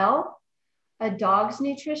parallel a dog's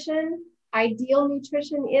nutrition, ideal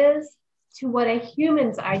nutrition is to what a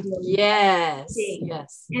human's ideal nutrition is.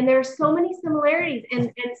 Yes. And there's so many similarities.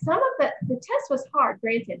 And some of the test was hard,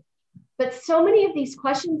 granted. But so many of these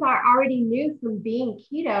questions I already knew from being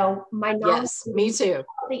keto. My knowledge. Yes, me too.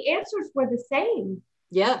 The answers were the same.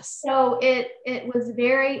 Yes. So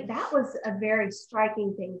that was a very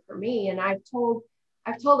striking thing for me. And I've told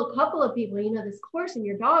a couple of people, you know, this course and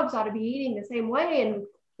your dogs ought to be eating the same way, and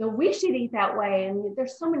we should eat that way. And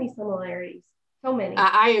there's so many similarities. So many.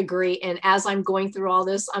 I agree. And as I'm going through all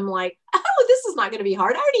this, I'm like, oh, this is not going to be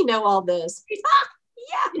hard. I already know all this. Yeah,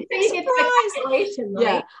 right?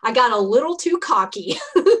 Yeah, I got a little too cocky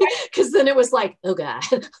because then it was like, oh God.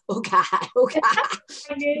 I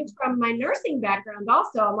knew from my nursing background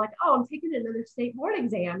also, I'm like, oh, I'm taking another state board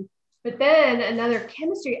exam. But then another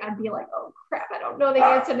chemistry, I'd be like, oh crap, I don't know the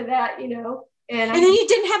answer to that, you know. And then you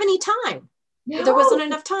didn't have any time. No. There wasn't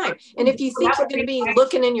enough time. And if you think you're going to be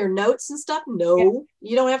looking in your notes and stuff, no,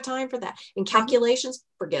 you don't have time for that. And calculations,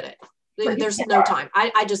 forget it. There's no time.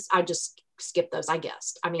 I just skip those, I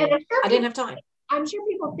guess. I mean, I didn't have time. I'm sure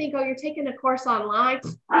people think, oh, you're taking a course online,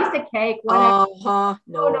 piece of cake, whatever.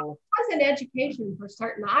 No. It was an education for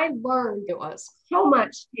certain. I learned so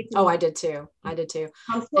much. I did too.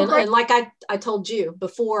 And like I told you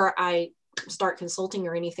before I start consulting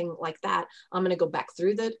or anything like that, I'm going to go back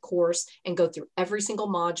through the course and go through every single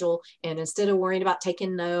module. And instead of worrying about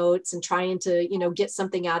taking notes and trying to, you know, get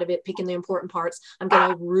something out of it, picking the important parts, I'm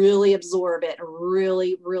going to really absorb it and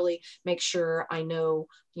really, really make sure I know,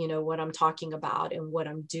 you know, what I'm talking about and what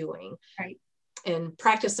I'm doing. Right. And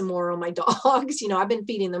practice some more on my dogs. You know, I've been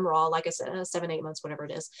feeding them raw, like I said, 7-8 months, whatever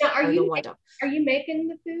it is. Now, are you making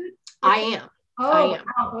the food? I am. Oh,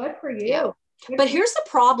 wow, good for you. Yeah. But here's the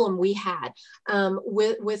problem we had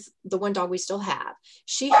with the one dog we still have.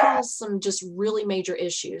 She has some just really major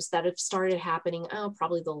issues that have started happening,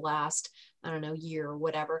 probably the last, I don't know, year or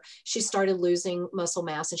whatever. She started losing muscle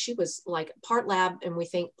mass, and she was like part lab and we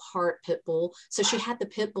think part pit bull. So she had the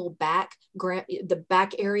pit bull the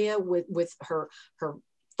back area with her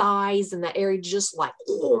thighs and that area just like,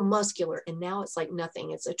 oh, muscular. And now it's like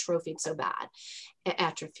nothing. It's atrophied so bad,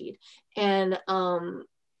 atrophied. And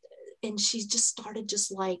she just started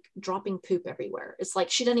just like dropping poop everywhere. It's like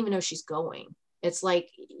she doesn't even know she's going. It's like,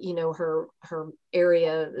 her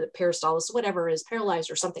area, the peristalsis, whatever, is paralyzed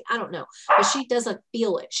or something. I don't know, but she doesn't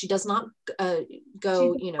feel it. She does not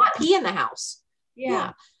go, pee in the house.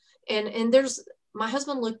 Yeah. And my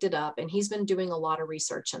husband looked it up, and he's been doing a lot of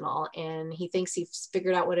research and all, and he thinks he's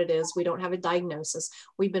figured out what it is. We don't have a diagnosis.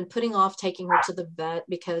 We've been putting off taking her to the vet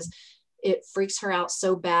because it freaks her out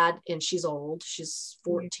so bad, and she's old. She's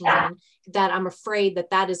 14, that I'm afraid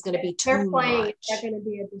that is going to be too much. They're going to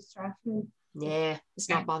be a distraction. Yeah, it's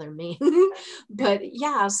not bothering me. But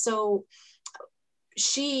yeah, so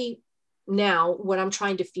now what I'm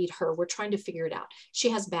trying to feed her, we're trying to figure it out. She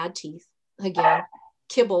has bad teeth. Again,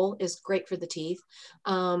 kibble is great for the teeth.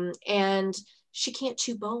 And she can't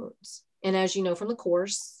chew bones. And as you know from the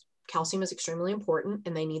course, calcium is extremely important,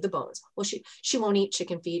 and they need the bones. Well, she won't eat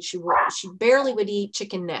chicken feet. She barely would eat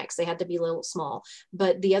chicken necks. They had to be a little small.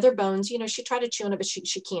 But the other bones, she tried to chew on it, but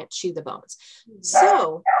she can't chew the bones.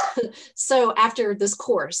 So after this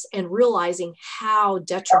course and realizing how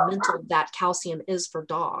detrimental that calcium is for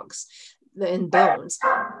dogs and bones,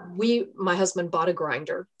 my husband bought a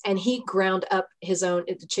grinder, and he ground up his own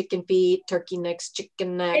chicken feet, turkey necks,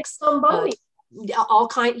 chicken necks. It's all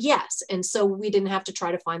kind. Yes. And so we didn't have to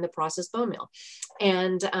try to find the processed bone meal.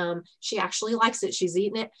 And she actually likes it. She's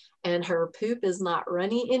eating it, and her poop is not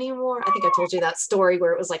runny anymore. I think I told you that story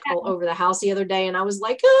where it was like all over the house the other day, and I was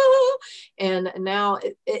like, oh, and now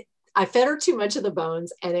I fed her too much of the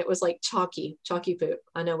bones, and it was like chalky poop.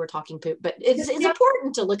 I know we're talking poop, but it's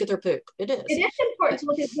important to look at their poop. It is. It is important to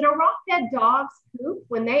look at, but a raw-fed dog's poop,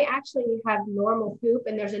 when they actually have normal poop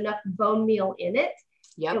and there's enough bone meal in it,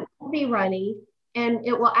 yep, it will be runny, and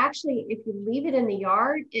it will actually, if you leave it in the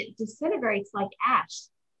yard, it disintegrates like ash.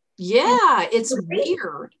 Yeah, it's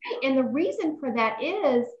weird. And the reason for that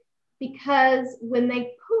is because when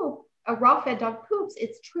they poop, a raw-fed dog poops,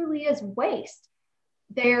 it truly is waste.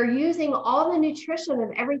 They're using all the nutrition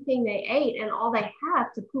of everything they ate, and all they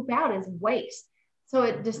have to poop out is waste. So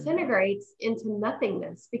it disintegrates into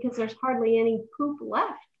nothingness because there's hardly any poop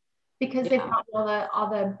left, because they've got all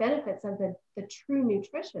the benefits of the true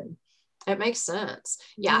nutrition. It makes sense.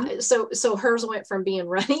 Yeah. Mm-hmm. So hers went from being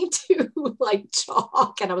runny to like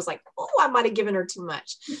chalk. And I was like, oh, I might have given her too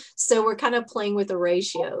much. So we're kind of playing with the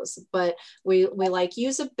ratios, but we like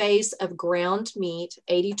use a base of ground meat,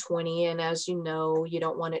 80-20. And as you know, you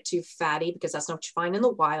don't want it too fatty because that's not what you find in the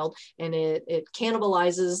wild. And it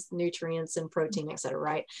cannibalizes nutrients and protein, et cetera,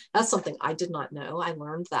 right? That's something I did not know. I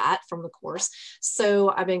learned that from the course.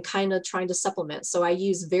 So I've been kind of trying to supplement. So I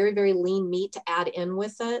use very, very lean meat to add in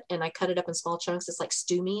with it. And I cut it up in small chunks. It's like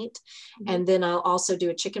stew meat. Mm-hmm. And then I'll also do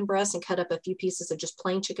a chicken breast and cut up a few pieces of just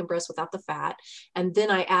plain chicken breast without the fat. And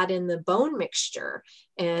then I add in the bone mixture,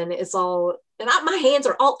 and it's all, and my hands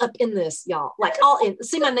are all up in this, y'all, like all in,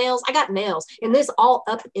 see my nails? I got nails, and this all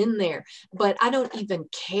up in there, but I don't even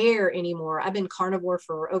care anymore. I've been carnivore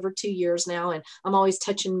for over 2 years now, and I'm always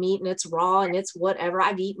touching meat, and it's raw, and it's whatever.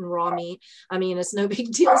 I've eaten raw meat. I mean, it's no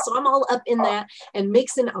big deal. So I'm all up in that and I'm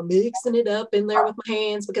mixing it up in there with my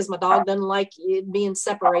hands because my dog doesn't like it being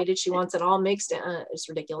separated. She wants it all mixed in. It's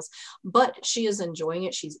ridiculous, but she is enjoying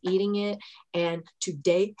it. She's eating it. And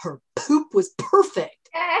today her poop was perfect.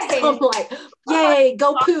 So I'm like, yay,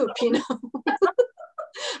 go poop, you know.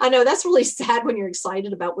 I know that's really sad when you're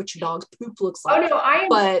excited about what your dog's poop looks like. Oh, no,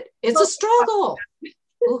 but it's a struggle.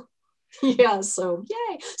 Yeah, so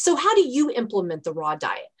yay. So how do you implement the raw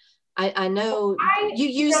diet? I know you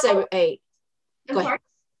use go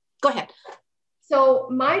ahead. So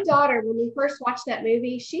my daughter, when we first watched that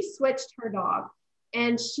movie, she switched her dog,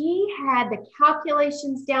 and she had the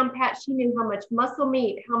calculations down pat. She knew how much muscle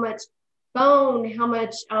meat, how much bone, how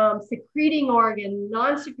much secreting organ,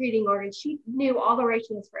 non-secreting organ. She knew all the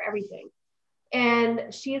ratios for everything.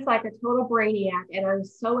 And she's like a total brainiac, and I'm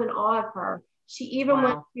so in awe of her. She even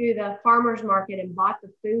went to the farmer's market and bought the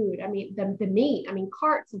food. I mean, the meat,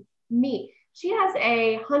 carts of meat. She has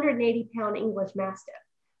a 180-pound English Mastiff.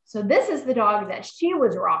 So this is the dog that she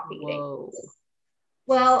was raw feeding. Whoa.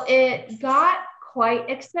 Well, it got quite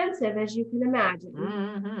expensive, as you can imagine.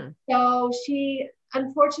 Mm-hmm. So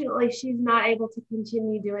unfortunately, she's not able to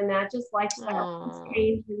continue doing that. Just lifestyle has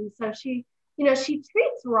changed. And so she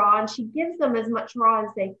treats raw, and she gives them as much raw as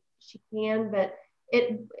she can, but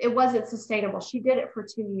it wasn't sustainable. She did it for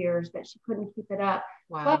 2 years, but she couldn't keep it up.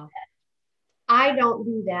 Wow. But I don't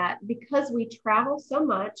do that because we travel so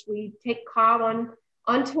much. We take Cobb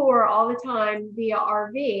on tour all the time via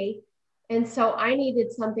RV. And so I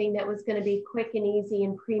needed something that was going to be quick and easy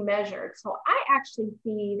and pre-measured. So I actually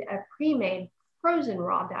feed a pre-made frozen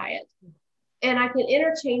raw diet. And I can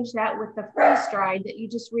interchange that with the freeze-dried that you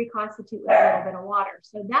just reconstitute with a little bit of water.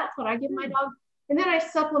 So that's what I give my dog. And then I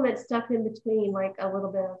supplement stuff in between, like a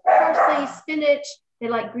little bit of parsley, spinach. They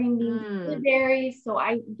like green beans, blueberries. So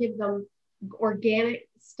I give them organic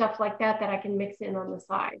stuff like that I can mix in on the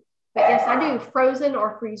side. But yes, I do frozen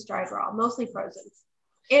or freeze-dried raw, mostly frozen.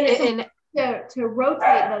 And it's to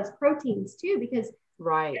rotate those proteins too, because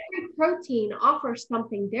every protein offers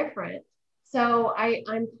something different. So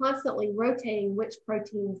I'm constantly rotating which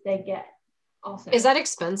proteins they get also. Is that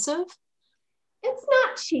expensive? It's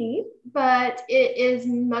not cheap, but it is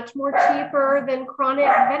much more cheaper than chronic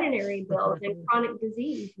veterinary bills and chronic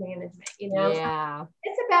disease management, Yeah.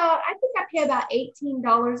 It's about, I think I pay about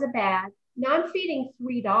 $18 a bag. Now I'm feeding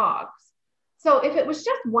 3 dogs. So if it was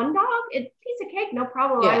just 1 dog, it's a piece of cake, no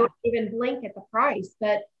problem. I wouldn't even blink at the price.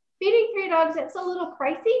 But feeding 3 dogs, it's a little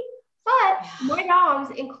pricey. But my dogs,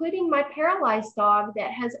 including my paralyzed dog that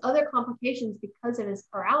has other complications because of his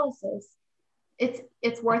paralysis,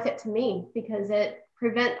 it's worth it to me because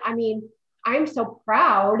I'm so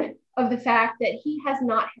proud of the fact that he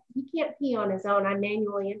can't pee on his own. I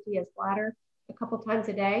manually empty his bladder a couple times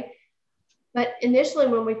a day. But initially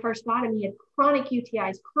when we first got him, he had chronic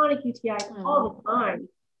UTIs all the time.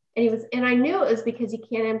 And I knew it was because he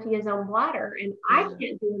can't empty his own bladder. And I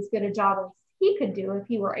can't do as good a job as he could do if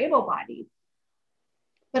he were able-bodied.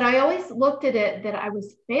 But I always looked at it that I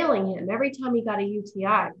was failing him every time he got a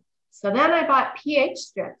UTI. So then I bought pH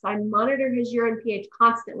strips. I monitor his urine pH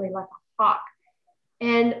constantly like a hawk.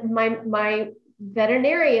 And my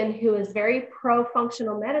veterinarian, who is very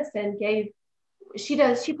pro-functional medicine,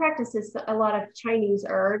 she practices a lot of Chinese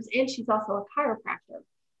herbs, and she's also a chiropractor.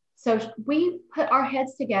 So we put our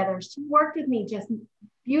heads together. She worked with me just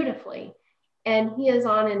beautifully. And he is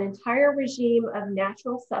on an entire regime of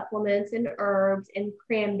natural supplements and herbs and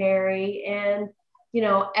cranberry and,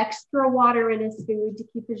 extra water in his food to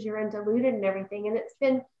keep his urine diluted and everything. And it's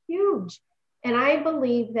been huge. And I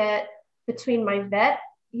believe that between my vet,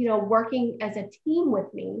 working as a team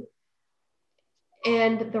with me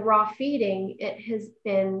and the raw feeding, it has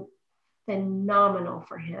been phenomenal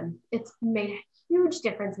for him. It's made a huge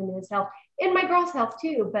difference in his health, in my girl's health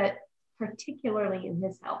too, but particularly in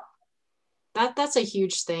his health. That's a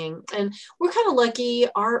huge thing. And we're kind of lucky.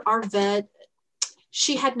 Our vet,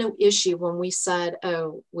 she had no issue when we said,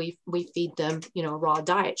 oh, we feed them, raw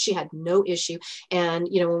diet. She had no issue. And,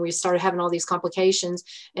 when we started having all these complications,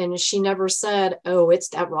 and she never said, oh, it's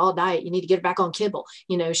that raw diet, you need to get back on kibble.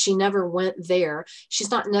 She never went there.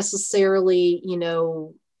 She's not necessarily,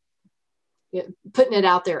 putting it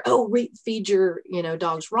out there, oh, feed your,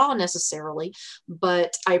 dogs raw necessarily.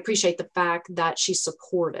 But I appreciate the fact that she's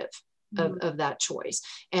supportive of that choice.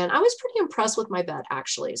 And I was pretty impressed with my vet,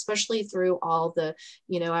 actually, especially through all the,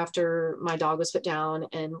 after my dog was put down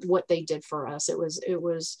and what they did for us. It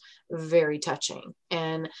was very touching.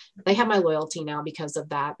 And they have my loyalty now because of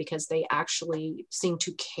that, because they actually seem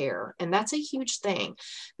to care. And that's a huge thing,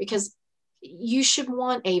 because you should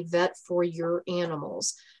want a vet for your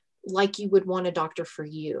animals like you would want a doctor for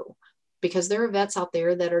you. Because there are vets out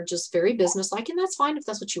there that are just very businesslike, and that's fine if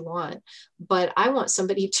that's what you want. But I want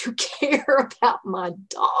somebody to care about my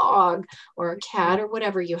dog or a cat or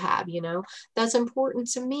whatever you have, that's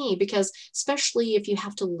important to me, because especially if you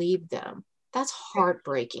have to leave them, that's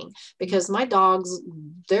heartbreaking, because my dogs,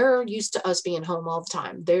 they're used to us being home all the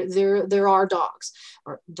time. They're our dogs,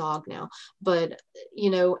 or dog now, but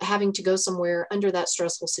having to go somewhere under that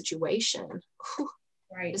stressful situation,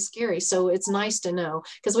 right, it's scary. So it's nice to know,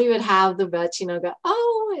 because we would have the vets, go,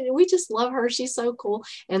 oh, we just love her, she's so cool.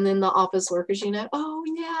 And then the office workers, oh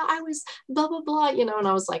yeah, I was blah blah blah, and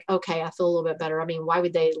I was like, okay, I feel a little bit better. I mean, why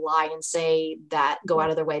would they lie and say that, go out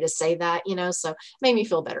of their way to say that, so it made me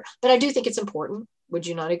feel better. But I do think it's important, would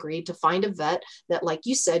you not agree, to find a vet that, like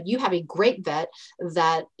you said, you have a great vet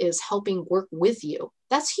that is helping work with you.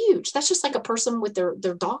 That's huge. That's just like a person with their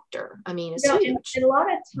doctor. I mean, it's huge. And a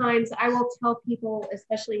lot of times I will tell people,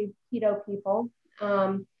 especially keto people,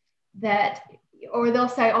 that, or they'll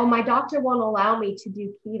say, oh, my doctor won't allow me to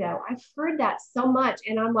do keto. I've heard that so much.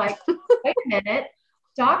 And I'm like, wait a minute.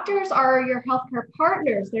 Doctors are your healthcare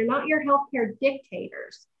partners. They're not your healthcare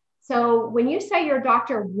dictators. So when you say your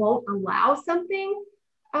doctor won't allow something,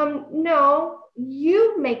 no,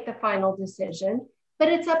 you make the final decision. But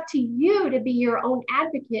it's up to you to be your own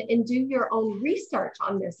advocate and do your own research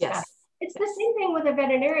on this stuff. It's the same thing with a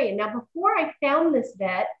veterinarian. Now, before I found this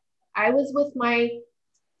vet, I was with my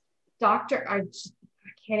doctor. I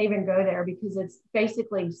can't even go there because it's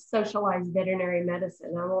basically socialized veterinary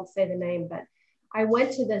medicine. I won't say the name, but I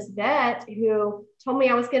went to this vet who told me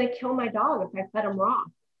I was going to kill my dog if I fed him raw,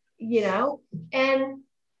 you know, and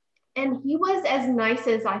he was as nice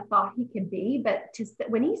as I thought he could be. But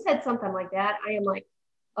when he said something like that, I am like,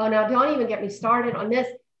 oh no, don't even get me started on this.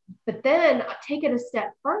 But then take it a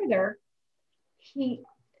step further.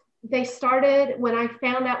 They started, when I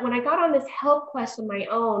got on this health quest of my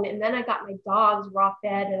own, and then I got my dogs raw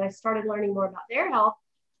fed and I started learning more about their health.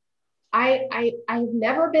 I've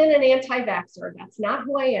never been an anti-vaxxer. That's not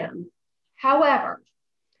who I am. However,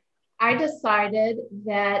 I decided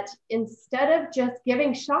that instead of just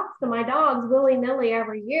giving shots to my dogs willy-nilly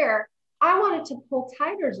every year, I wanted to pull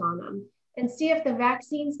titers on them and see if the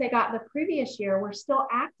vaccines they got the previous year were still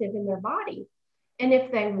active in their body. And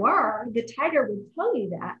if they were, the titer would tell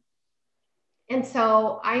you that. And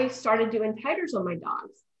so I started doing titers on my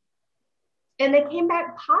dogs. And they came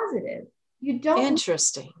back positive.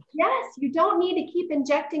 Interesting. Yes, you don't need to keep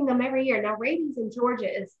injecting them every year. Now, rabies in Georgia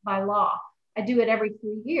is by law. I do it every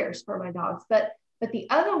 3 years for my dogs, but the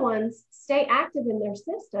other ones stay active in their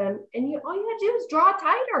system, and all you have to do is draw a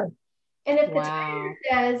titer. And if the titer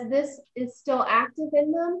says this is still active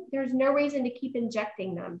in them, there's no reason to keep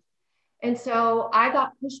injecting them. And so I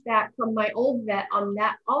got pushback from my old vet on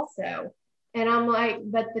that also. And I'm like,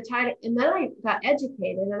 but the titer, and then I got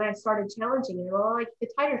educated and I started challenging it. Well, like, the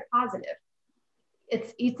titer's positive.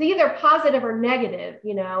 It's either positive or negative,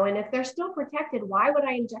 you know, and if they're still protected, why would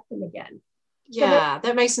I inject them again? Yeah,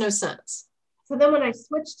 that makes no sense. So then when I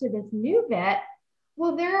switched to this new vet,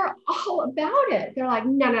 well, they're all about it. They're like,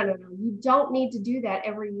 no. You don't need to do that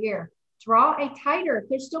every year. Draw a titer. If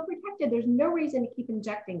they're still protected, there's no reason to keep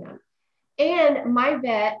injecting them. And my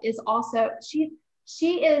vet is also,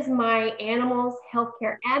 she is my animals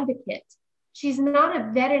healthcare advocate. She's not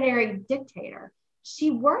a veterinary dictator.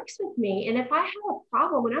 She works with me. And if I have a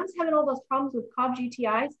problem, when I was having all those problems with Cobb's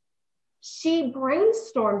UTIs, she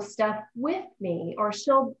brainstorms stuff with me, or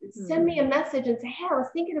she'll send me a message and say, hey, I was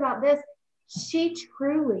thinking about this. She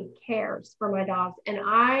truly cares for my dogs. And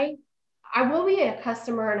I will be a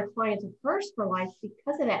customer and a client of hers for life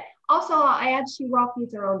because of that. Also, I add she raw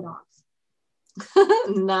feeds her own dogs.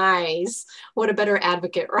 Nice. What a better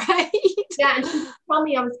advocate, right? Yeah. And she told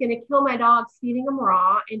me I was going to kill my dogs feeding them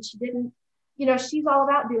raw. And she didn't, you know, she's all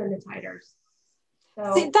about doing the titers.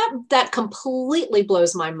 So. See, that completely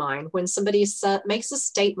blows my mind when somebody makes a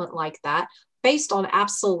statement like that based on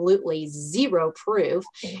absolutely zero proof.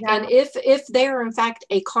 Exactly. And if they're in fact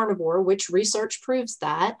a carnivore, which research proves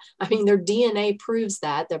that, I mean, their DNA proves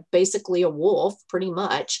that they're basically a wolf pretty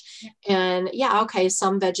much. And yeah, okay,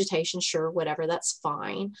 some vegetation, sure, whatever, that's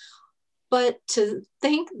fine. But to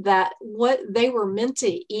think that what they were meant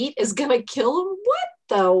to eat is going to kill them,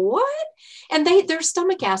 what? And their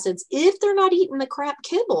stomach acids, if they're not eating the crap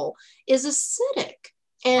kibble, is acidic.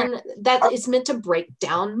 And that is meant to break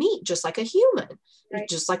down meat, just like a human,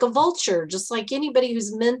 just like a vulture, just like anybody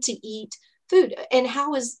who's meant to eat food. And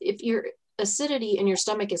if your acidity in your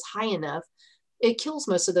stomach is high enough, it kills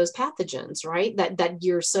most of those pathogens, right? That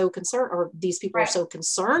you're so concerned, or these people are so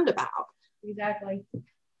concerned about. Exactly.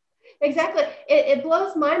 It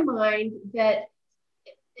blows my mind that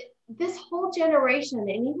this whole generation, and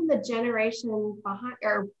even the generation behind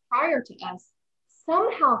or prior to us,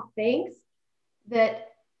 somehow thinks that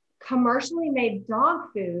commercially made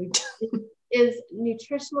dog food is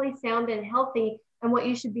nutritionally sound and healthy and what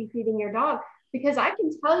you should be feeding your dog. Because I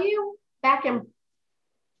can tell you, back in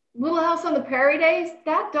Little House on the Prairie days,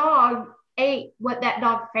 that dog ate what that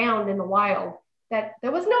dog found in the wild. That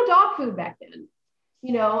there was no dog food back then,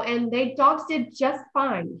 you know, and dogs did just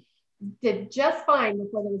fine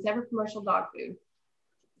before there was ever commercial dog food.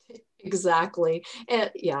 Exactly.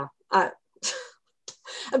 And yeah,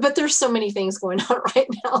 but there's so many things going on right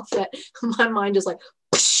now that my mind is like,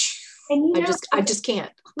 and you know, I just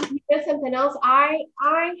can't. You know something else? I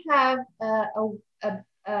have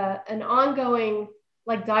an ongoing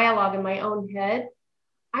like dialogue in my own head.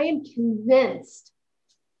 I am convinced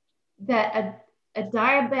that a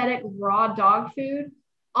diabetic raw dog food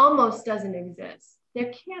almost doesn't exist.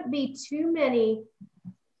 There can't be too many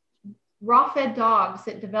raw fed dogs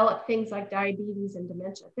that develop things like diabetes and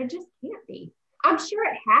dementia. There just can't be. I'm sure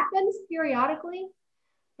it happens periodically,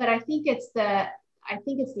 but I think it's the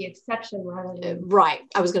exception rather than right.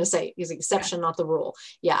 I was going to say is the exception, not the rule.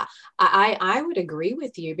 Yeah, I would agree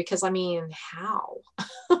with you because I mean, how?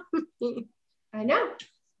 I know,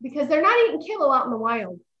 because they're not eating kibble out in the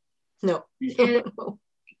wild. No. And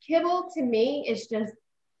kibble to me is just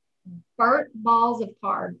burnt balls of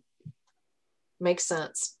carb. Makes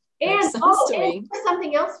sense. And Makes sense to me. And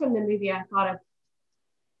something else from the movie I thought of.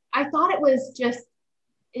 I thought it was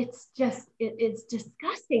it's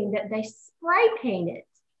disgusting that they spray paint it.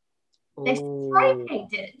 They spray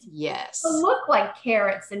paint it. Yes. To look like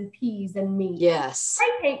carrots and peas and meat. Yes. Spray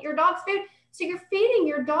paint your dog's food. So you're feeding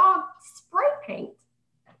your dog spray paint.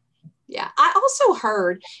 Yeah. I also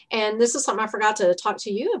heard, and this is something I forgot to talk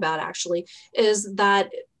to you about actually, is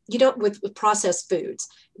that you don't, with processed foods,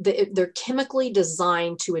 they're chemically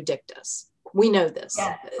designed to addict us. We know this.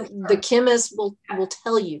 Yeah, for sure. The chemists will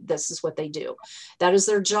tell you this is what they do. That is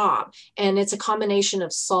their job. And it's a combination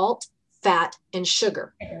of salt, fat, and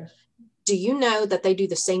sugar. Do you know that they do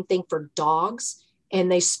the same thing for dogs? And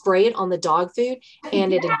they spray it on the dog food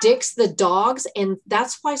and it addicts the dogs. And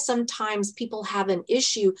that's why sometimes people have an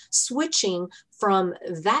issue switching from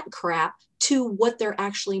that crap to what they're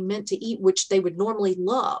actually meant to eat, which they would normally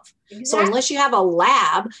love. Exactly. So unless you have a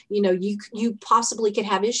lab, you know, you possibly could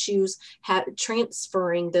have issues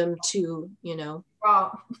transferring them to, you know.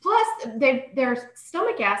 Raw. Plus their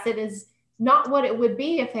stomach acid is not what it would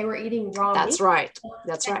be if they were eating raw That's meat. Right.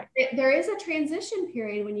 That's right. There is a transition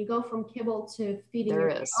period when you go from kibble to feeding your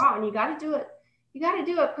raw, and you got to do it. You got to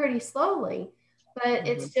do it pretty slowly. But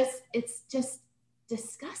it's just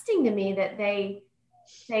disgusting to me that they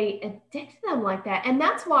addict them like that. And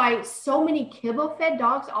that's why so many kibble fed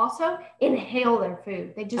dogs also inhale their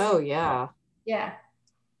food. They just yeah.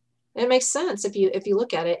 It makes sense if you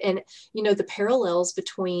look at it. And you know, the parallels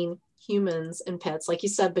between humans and pets, like you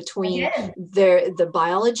said, between the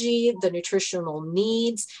biology, the nutritional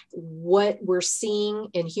needs, what we're seeing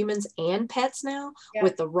in humans and pets now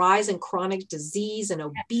with the rise in chronic disease and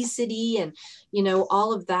obesity and, you know,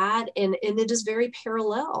 all of that. And it is very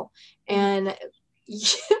parallel. And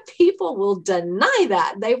people will deny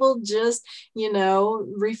that. They will just, you know,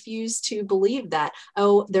 refuse to believe that,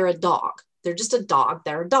 oh, they're a dog. They're just a dog.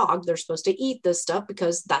 They're a dog. They're supposed to eat this stuff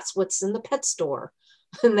because that's what's in the pet store.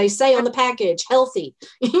 And they say on the package, healthy.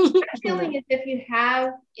 My feeling is if you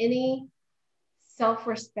have any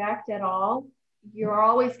self-respect at all, you're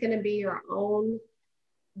always going to be your own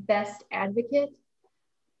best advocate.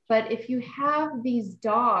 But if you have these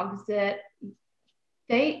dogs that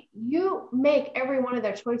you make every one of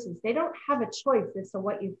their choices, they don't have a choice as to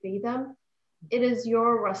what you feed them. It is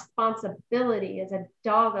your responsibility as a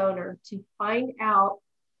dog owner to find out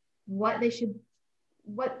what they should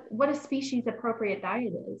what a species appropriate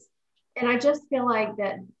diet is. And I just feel like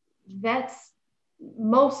that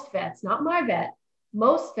most vets, not my vet,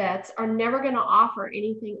 most vets are never going to offer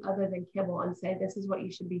anything other than kibble and say, this is what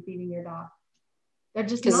you should be feeding your dog. They're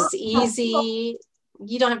just because it's easy.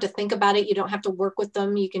 You don't have to think about it. You don't have to work with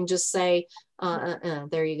them. You can just say,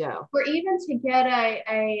 there you go. Or even to get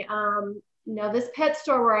this pet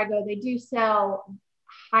store where I go, they do sell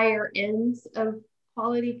higher ends of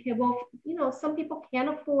quality kibble. You know, some people can't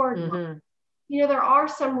afford one. You know, there are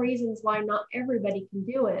some reasons why not everybody can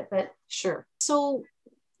do it, but sure. So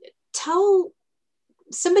tell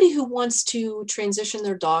somebody who wants to transition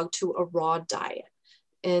their dog to a raw diet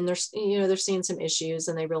and they're seeing some issues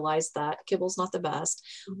and they realize that kibble's not the best.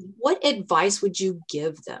 What advice would you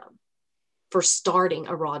give them for starting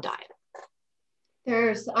a raw diet?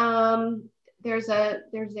 There's a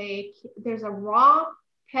raw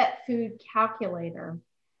pet food calculator.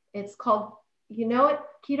 It's called,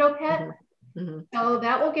 Keto Pet. So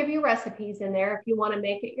that will give you recipes in there if you want to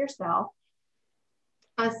make it yourself.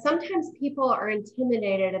 Sometimes people are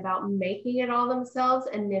intimidated about making it all themselves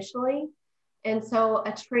initially. And so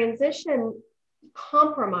a transition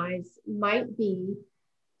compromise might be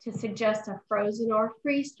to suggest a frozen or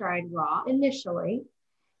freeze-dried raw initially.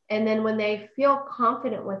 And then when they feel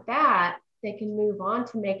confident with that, they can move on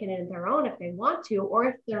to making it their own if they want to, or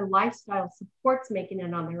if their lifestyle supports making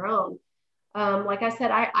it on their own. Like I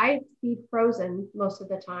said, I feed frozen most of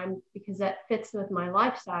the time because that fits with my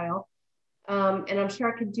lifestyle. And I'm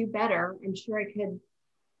sure I could do better. I'm sure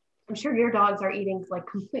your dogs are eating like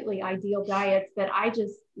completely ideal diets, but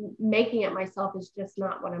making it myself is just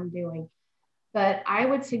not what I'm doing. But I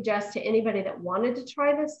would suggest to anybody that wanted to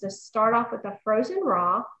try this to start off with a frozen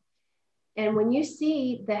raw. And when you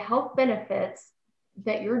see the health benefits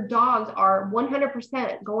that your dogs are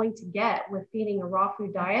 100% going to get with feeding a raw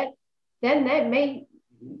food diet, then that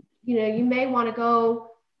you may want to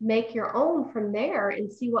go make your own from there and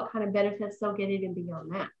see what kind of benefits they'll get even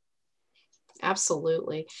beyond that.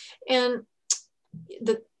 Absolutely. And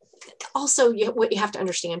what you have to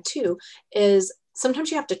understand too is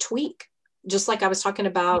sometimes you have to tweak, just like I was talking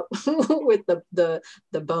about with the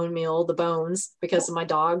bone meal, the bones, because of my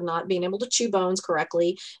dog not being able to chew bones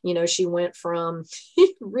correctly. You know, she went from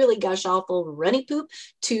really gosh awful runny poop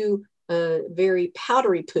to very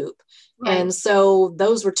powdery poop. Right. And so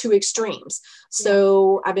those were two extremes.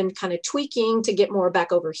 So I've been kind of tweaking to get more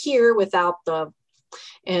back over here without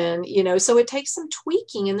and, so it takes some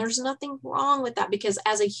tweaking, and there's nothing wrong with that, because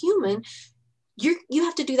as a human, you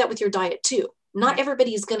have to do that with your diet too. Not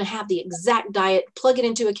everybody is going to have the exact diet, plug it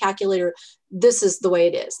into a calculator. This is the way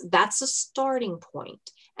it is. That's a starting point.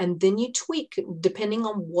 And then you tweak depending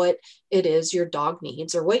on what it is your dog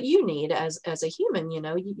needs or what you need as a human,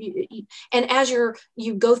 and as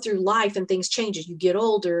you go through life and things changes, you get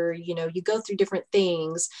older, you go through different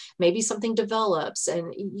things, maybe something develops,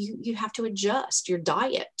 and you have to adjust your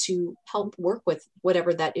diet to help work with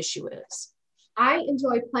whatever that issue is. I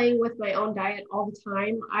enjoy playing with my own diet all the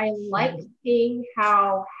time. I like seeing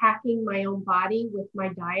how hacking my own body with my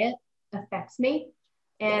diet affects me.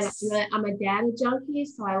 And I'm a data junkie,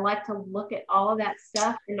 so I like to look at all of that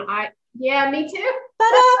stuff. And me too.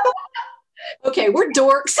 Okay, we're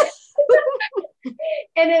dorks.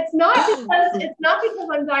 And it's not because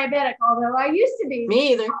I'm diabetic, although I used to be.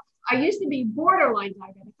 Me either. I used to be borderline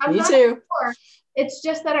diabetic. Me too. Sure. It's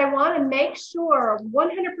just that I want to make sure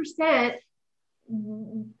 100%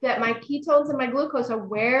 that my ketones and my glucose are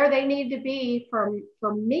where they need to be for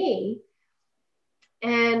me.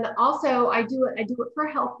 And also I do it for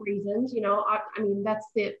health reasons. I mean, that's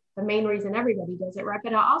the main reason everybody does it, right?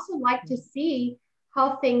 But I also like to see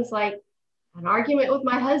how things like an argument with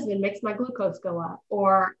my husband makes my glucose go up,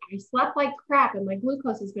 or I slept like crap and my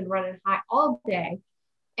glucose has been running high all day.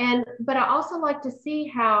 But I also like to see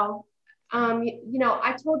how,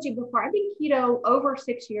 I told you before, I've been keto over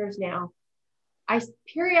 6 years now. I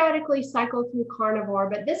periodically cycle through carnivore,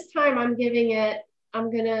 but this time I'm going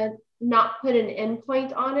to not put an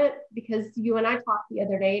endpoint on it, because you and I talked the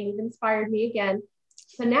other day and you've inspired me again.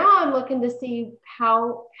 So now I'm looking to see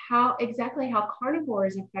how exactly how carnivore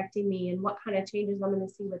is affecting me and what kind of changes I'm going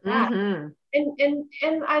to see with that. And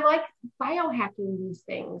I like biohacking these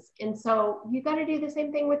things. And so you got to do the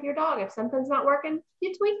same thing with your dog. If something's not working,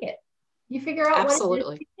 you tweak it. You figure out what it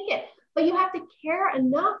is, you tweak it. But you have to care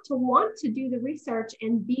enough to want to do the research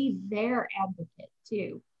and be their advocate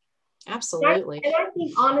too. Absolutely. And I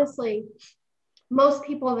think, honestly, most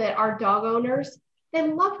people that are dog owners, they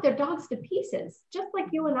love their dogs to pieces, just like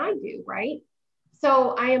you and I do, right?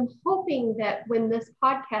 So I am hoping that when this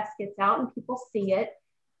podcast gets out and people see it,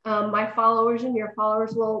 my followers and your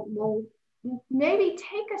followers will maybe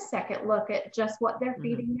take a second look at just what they're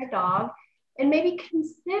feeding their dog, and maybe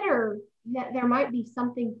consider that there might be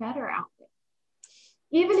something better out there.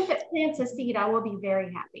 Even if it plants a seed, I will be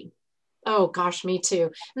very happy. Oh gosh, me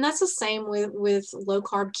too. And that's the same with low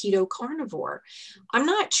carb keto carnivore. I'm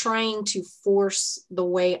not trying to force the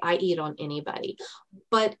way I eat on anybody,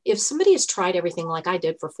 but if somebody has tried everything like I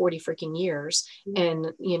did for 40 freaking years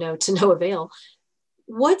and, to no avail,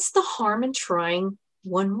 what's the harm in trying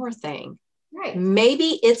one more thing? Right.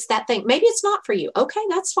 Maybe it's that thing. Maybe it's not for you. Okay,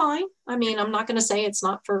 that's fine. I mean, I'm not going to say it's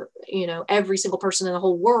not for, every single person in the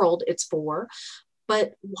whole world it's for.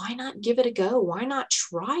 But why not give it a go? Why not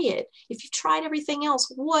try it? If you've tried everything else,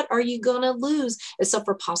 what are you going to lose? Except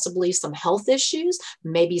for possibly some health issues,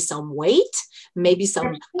 maybe some weight, maybe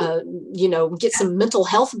some, get some mental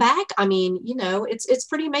health back. I mean, it's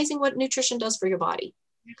pretty amazing what nutrition does for your body.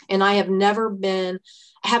 And I have never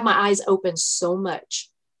have my eyes open so much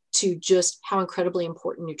to just how incredibly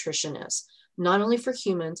important nutrition is, not only for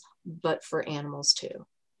humans, but for animals too.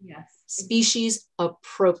 Yes. Species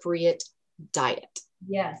appropriate diet.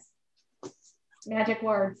 Yes. Magic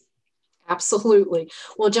words. Absolutely.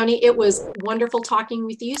 Well, Joni, it was wonderful talking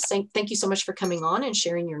with you. Thank you so much for coming on and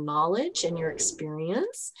sharing your knowledge and your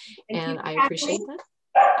experience. And I appreciate that.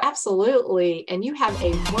 Absolutely. And you have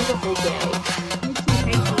a wonderful day.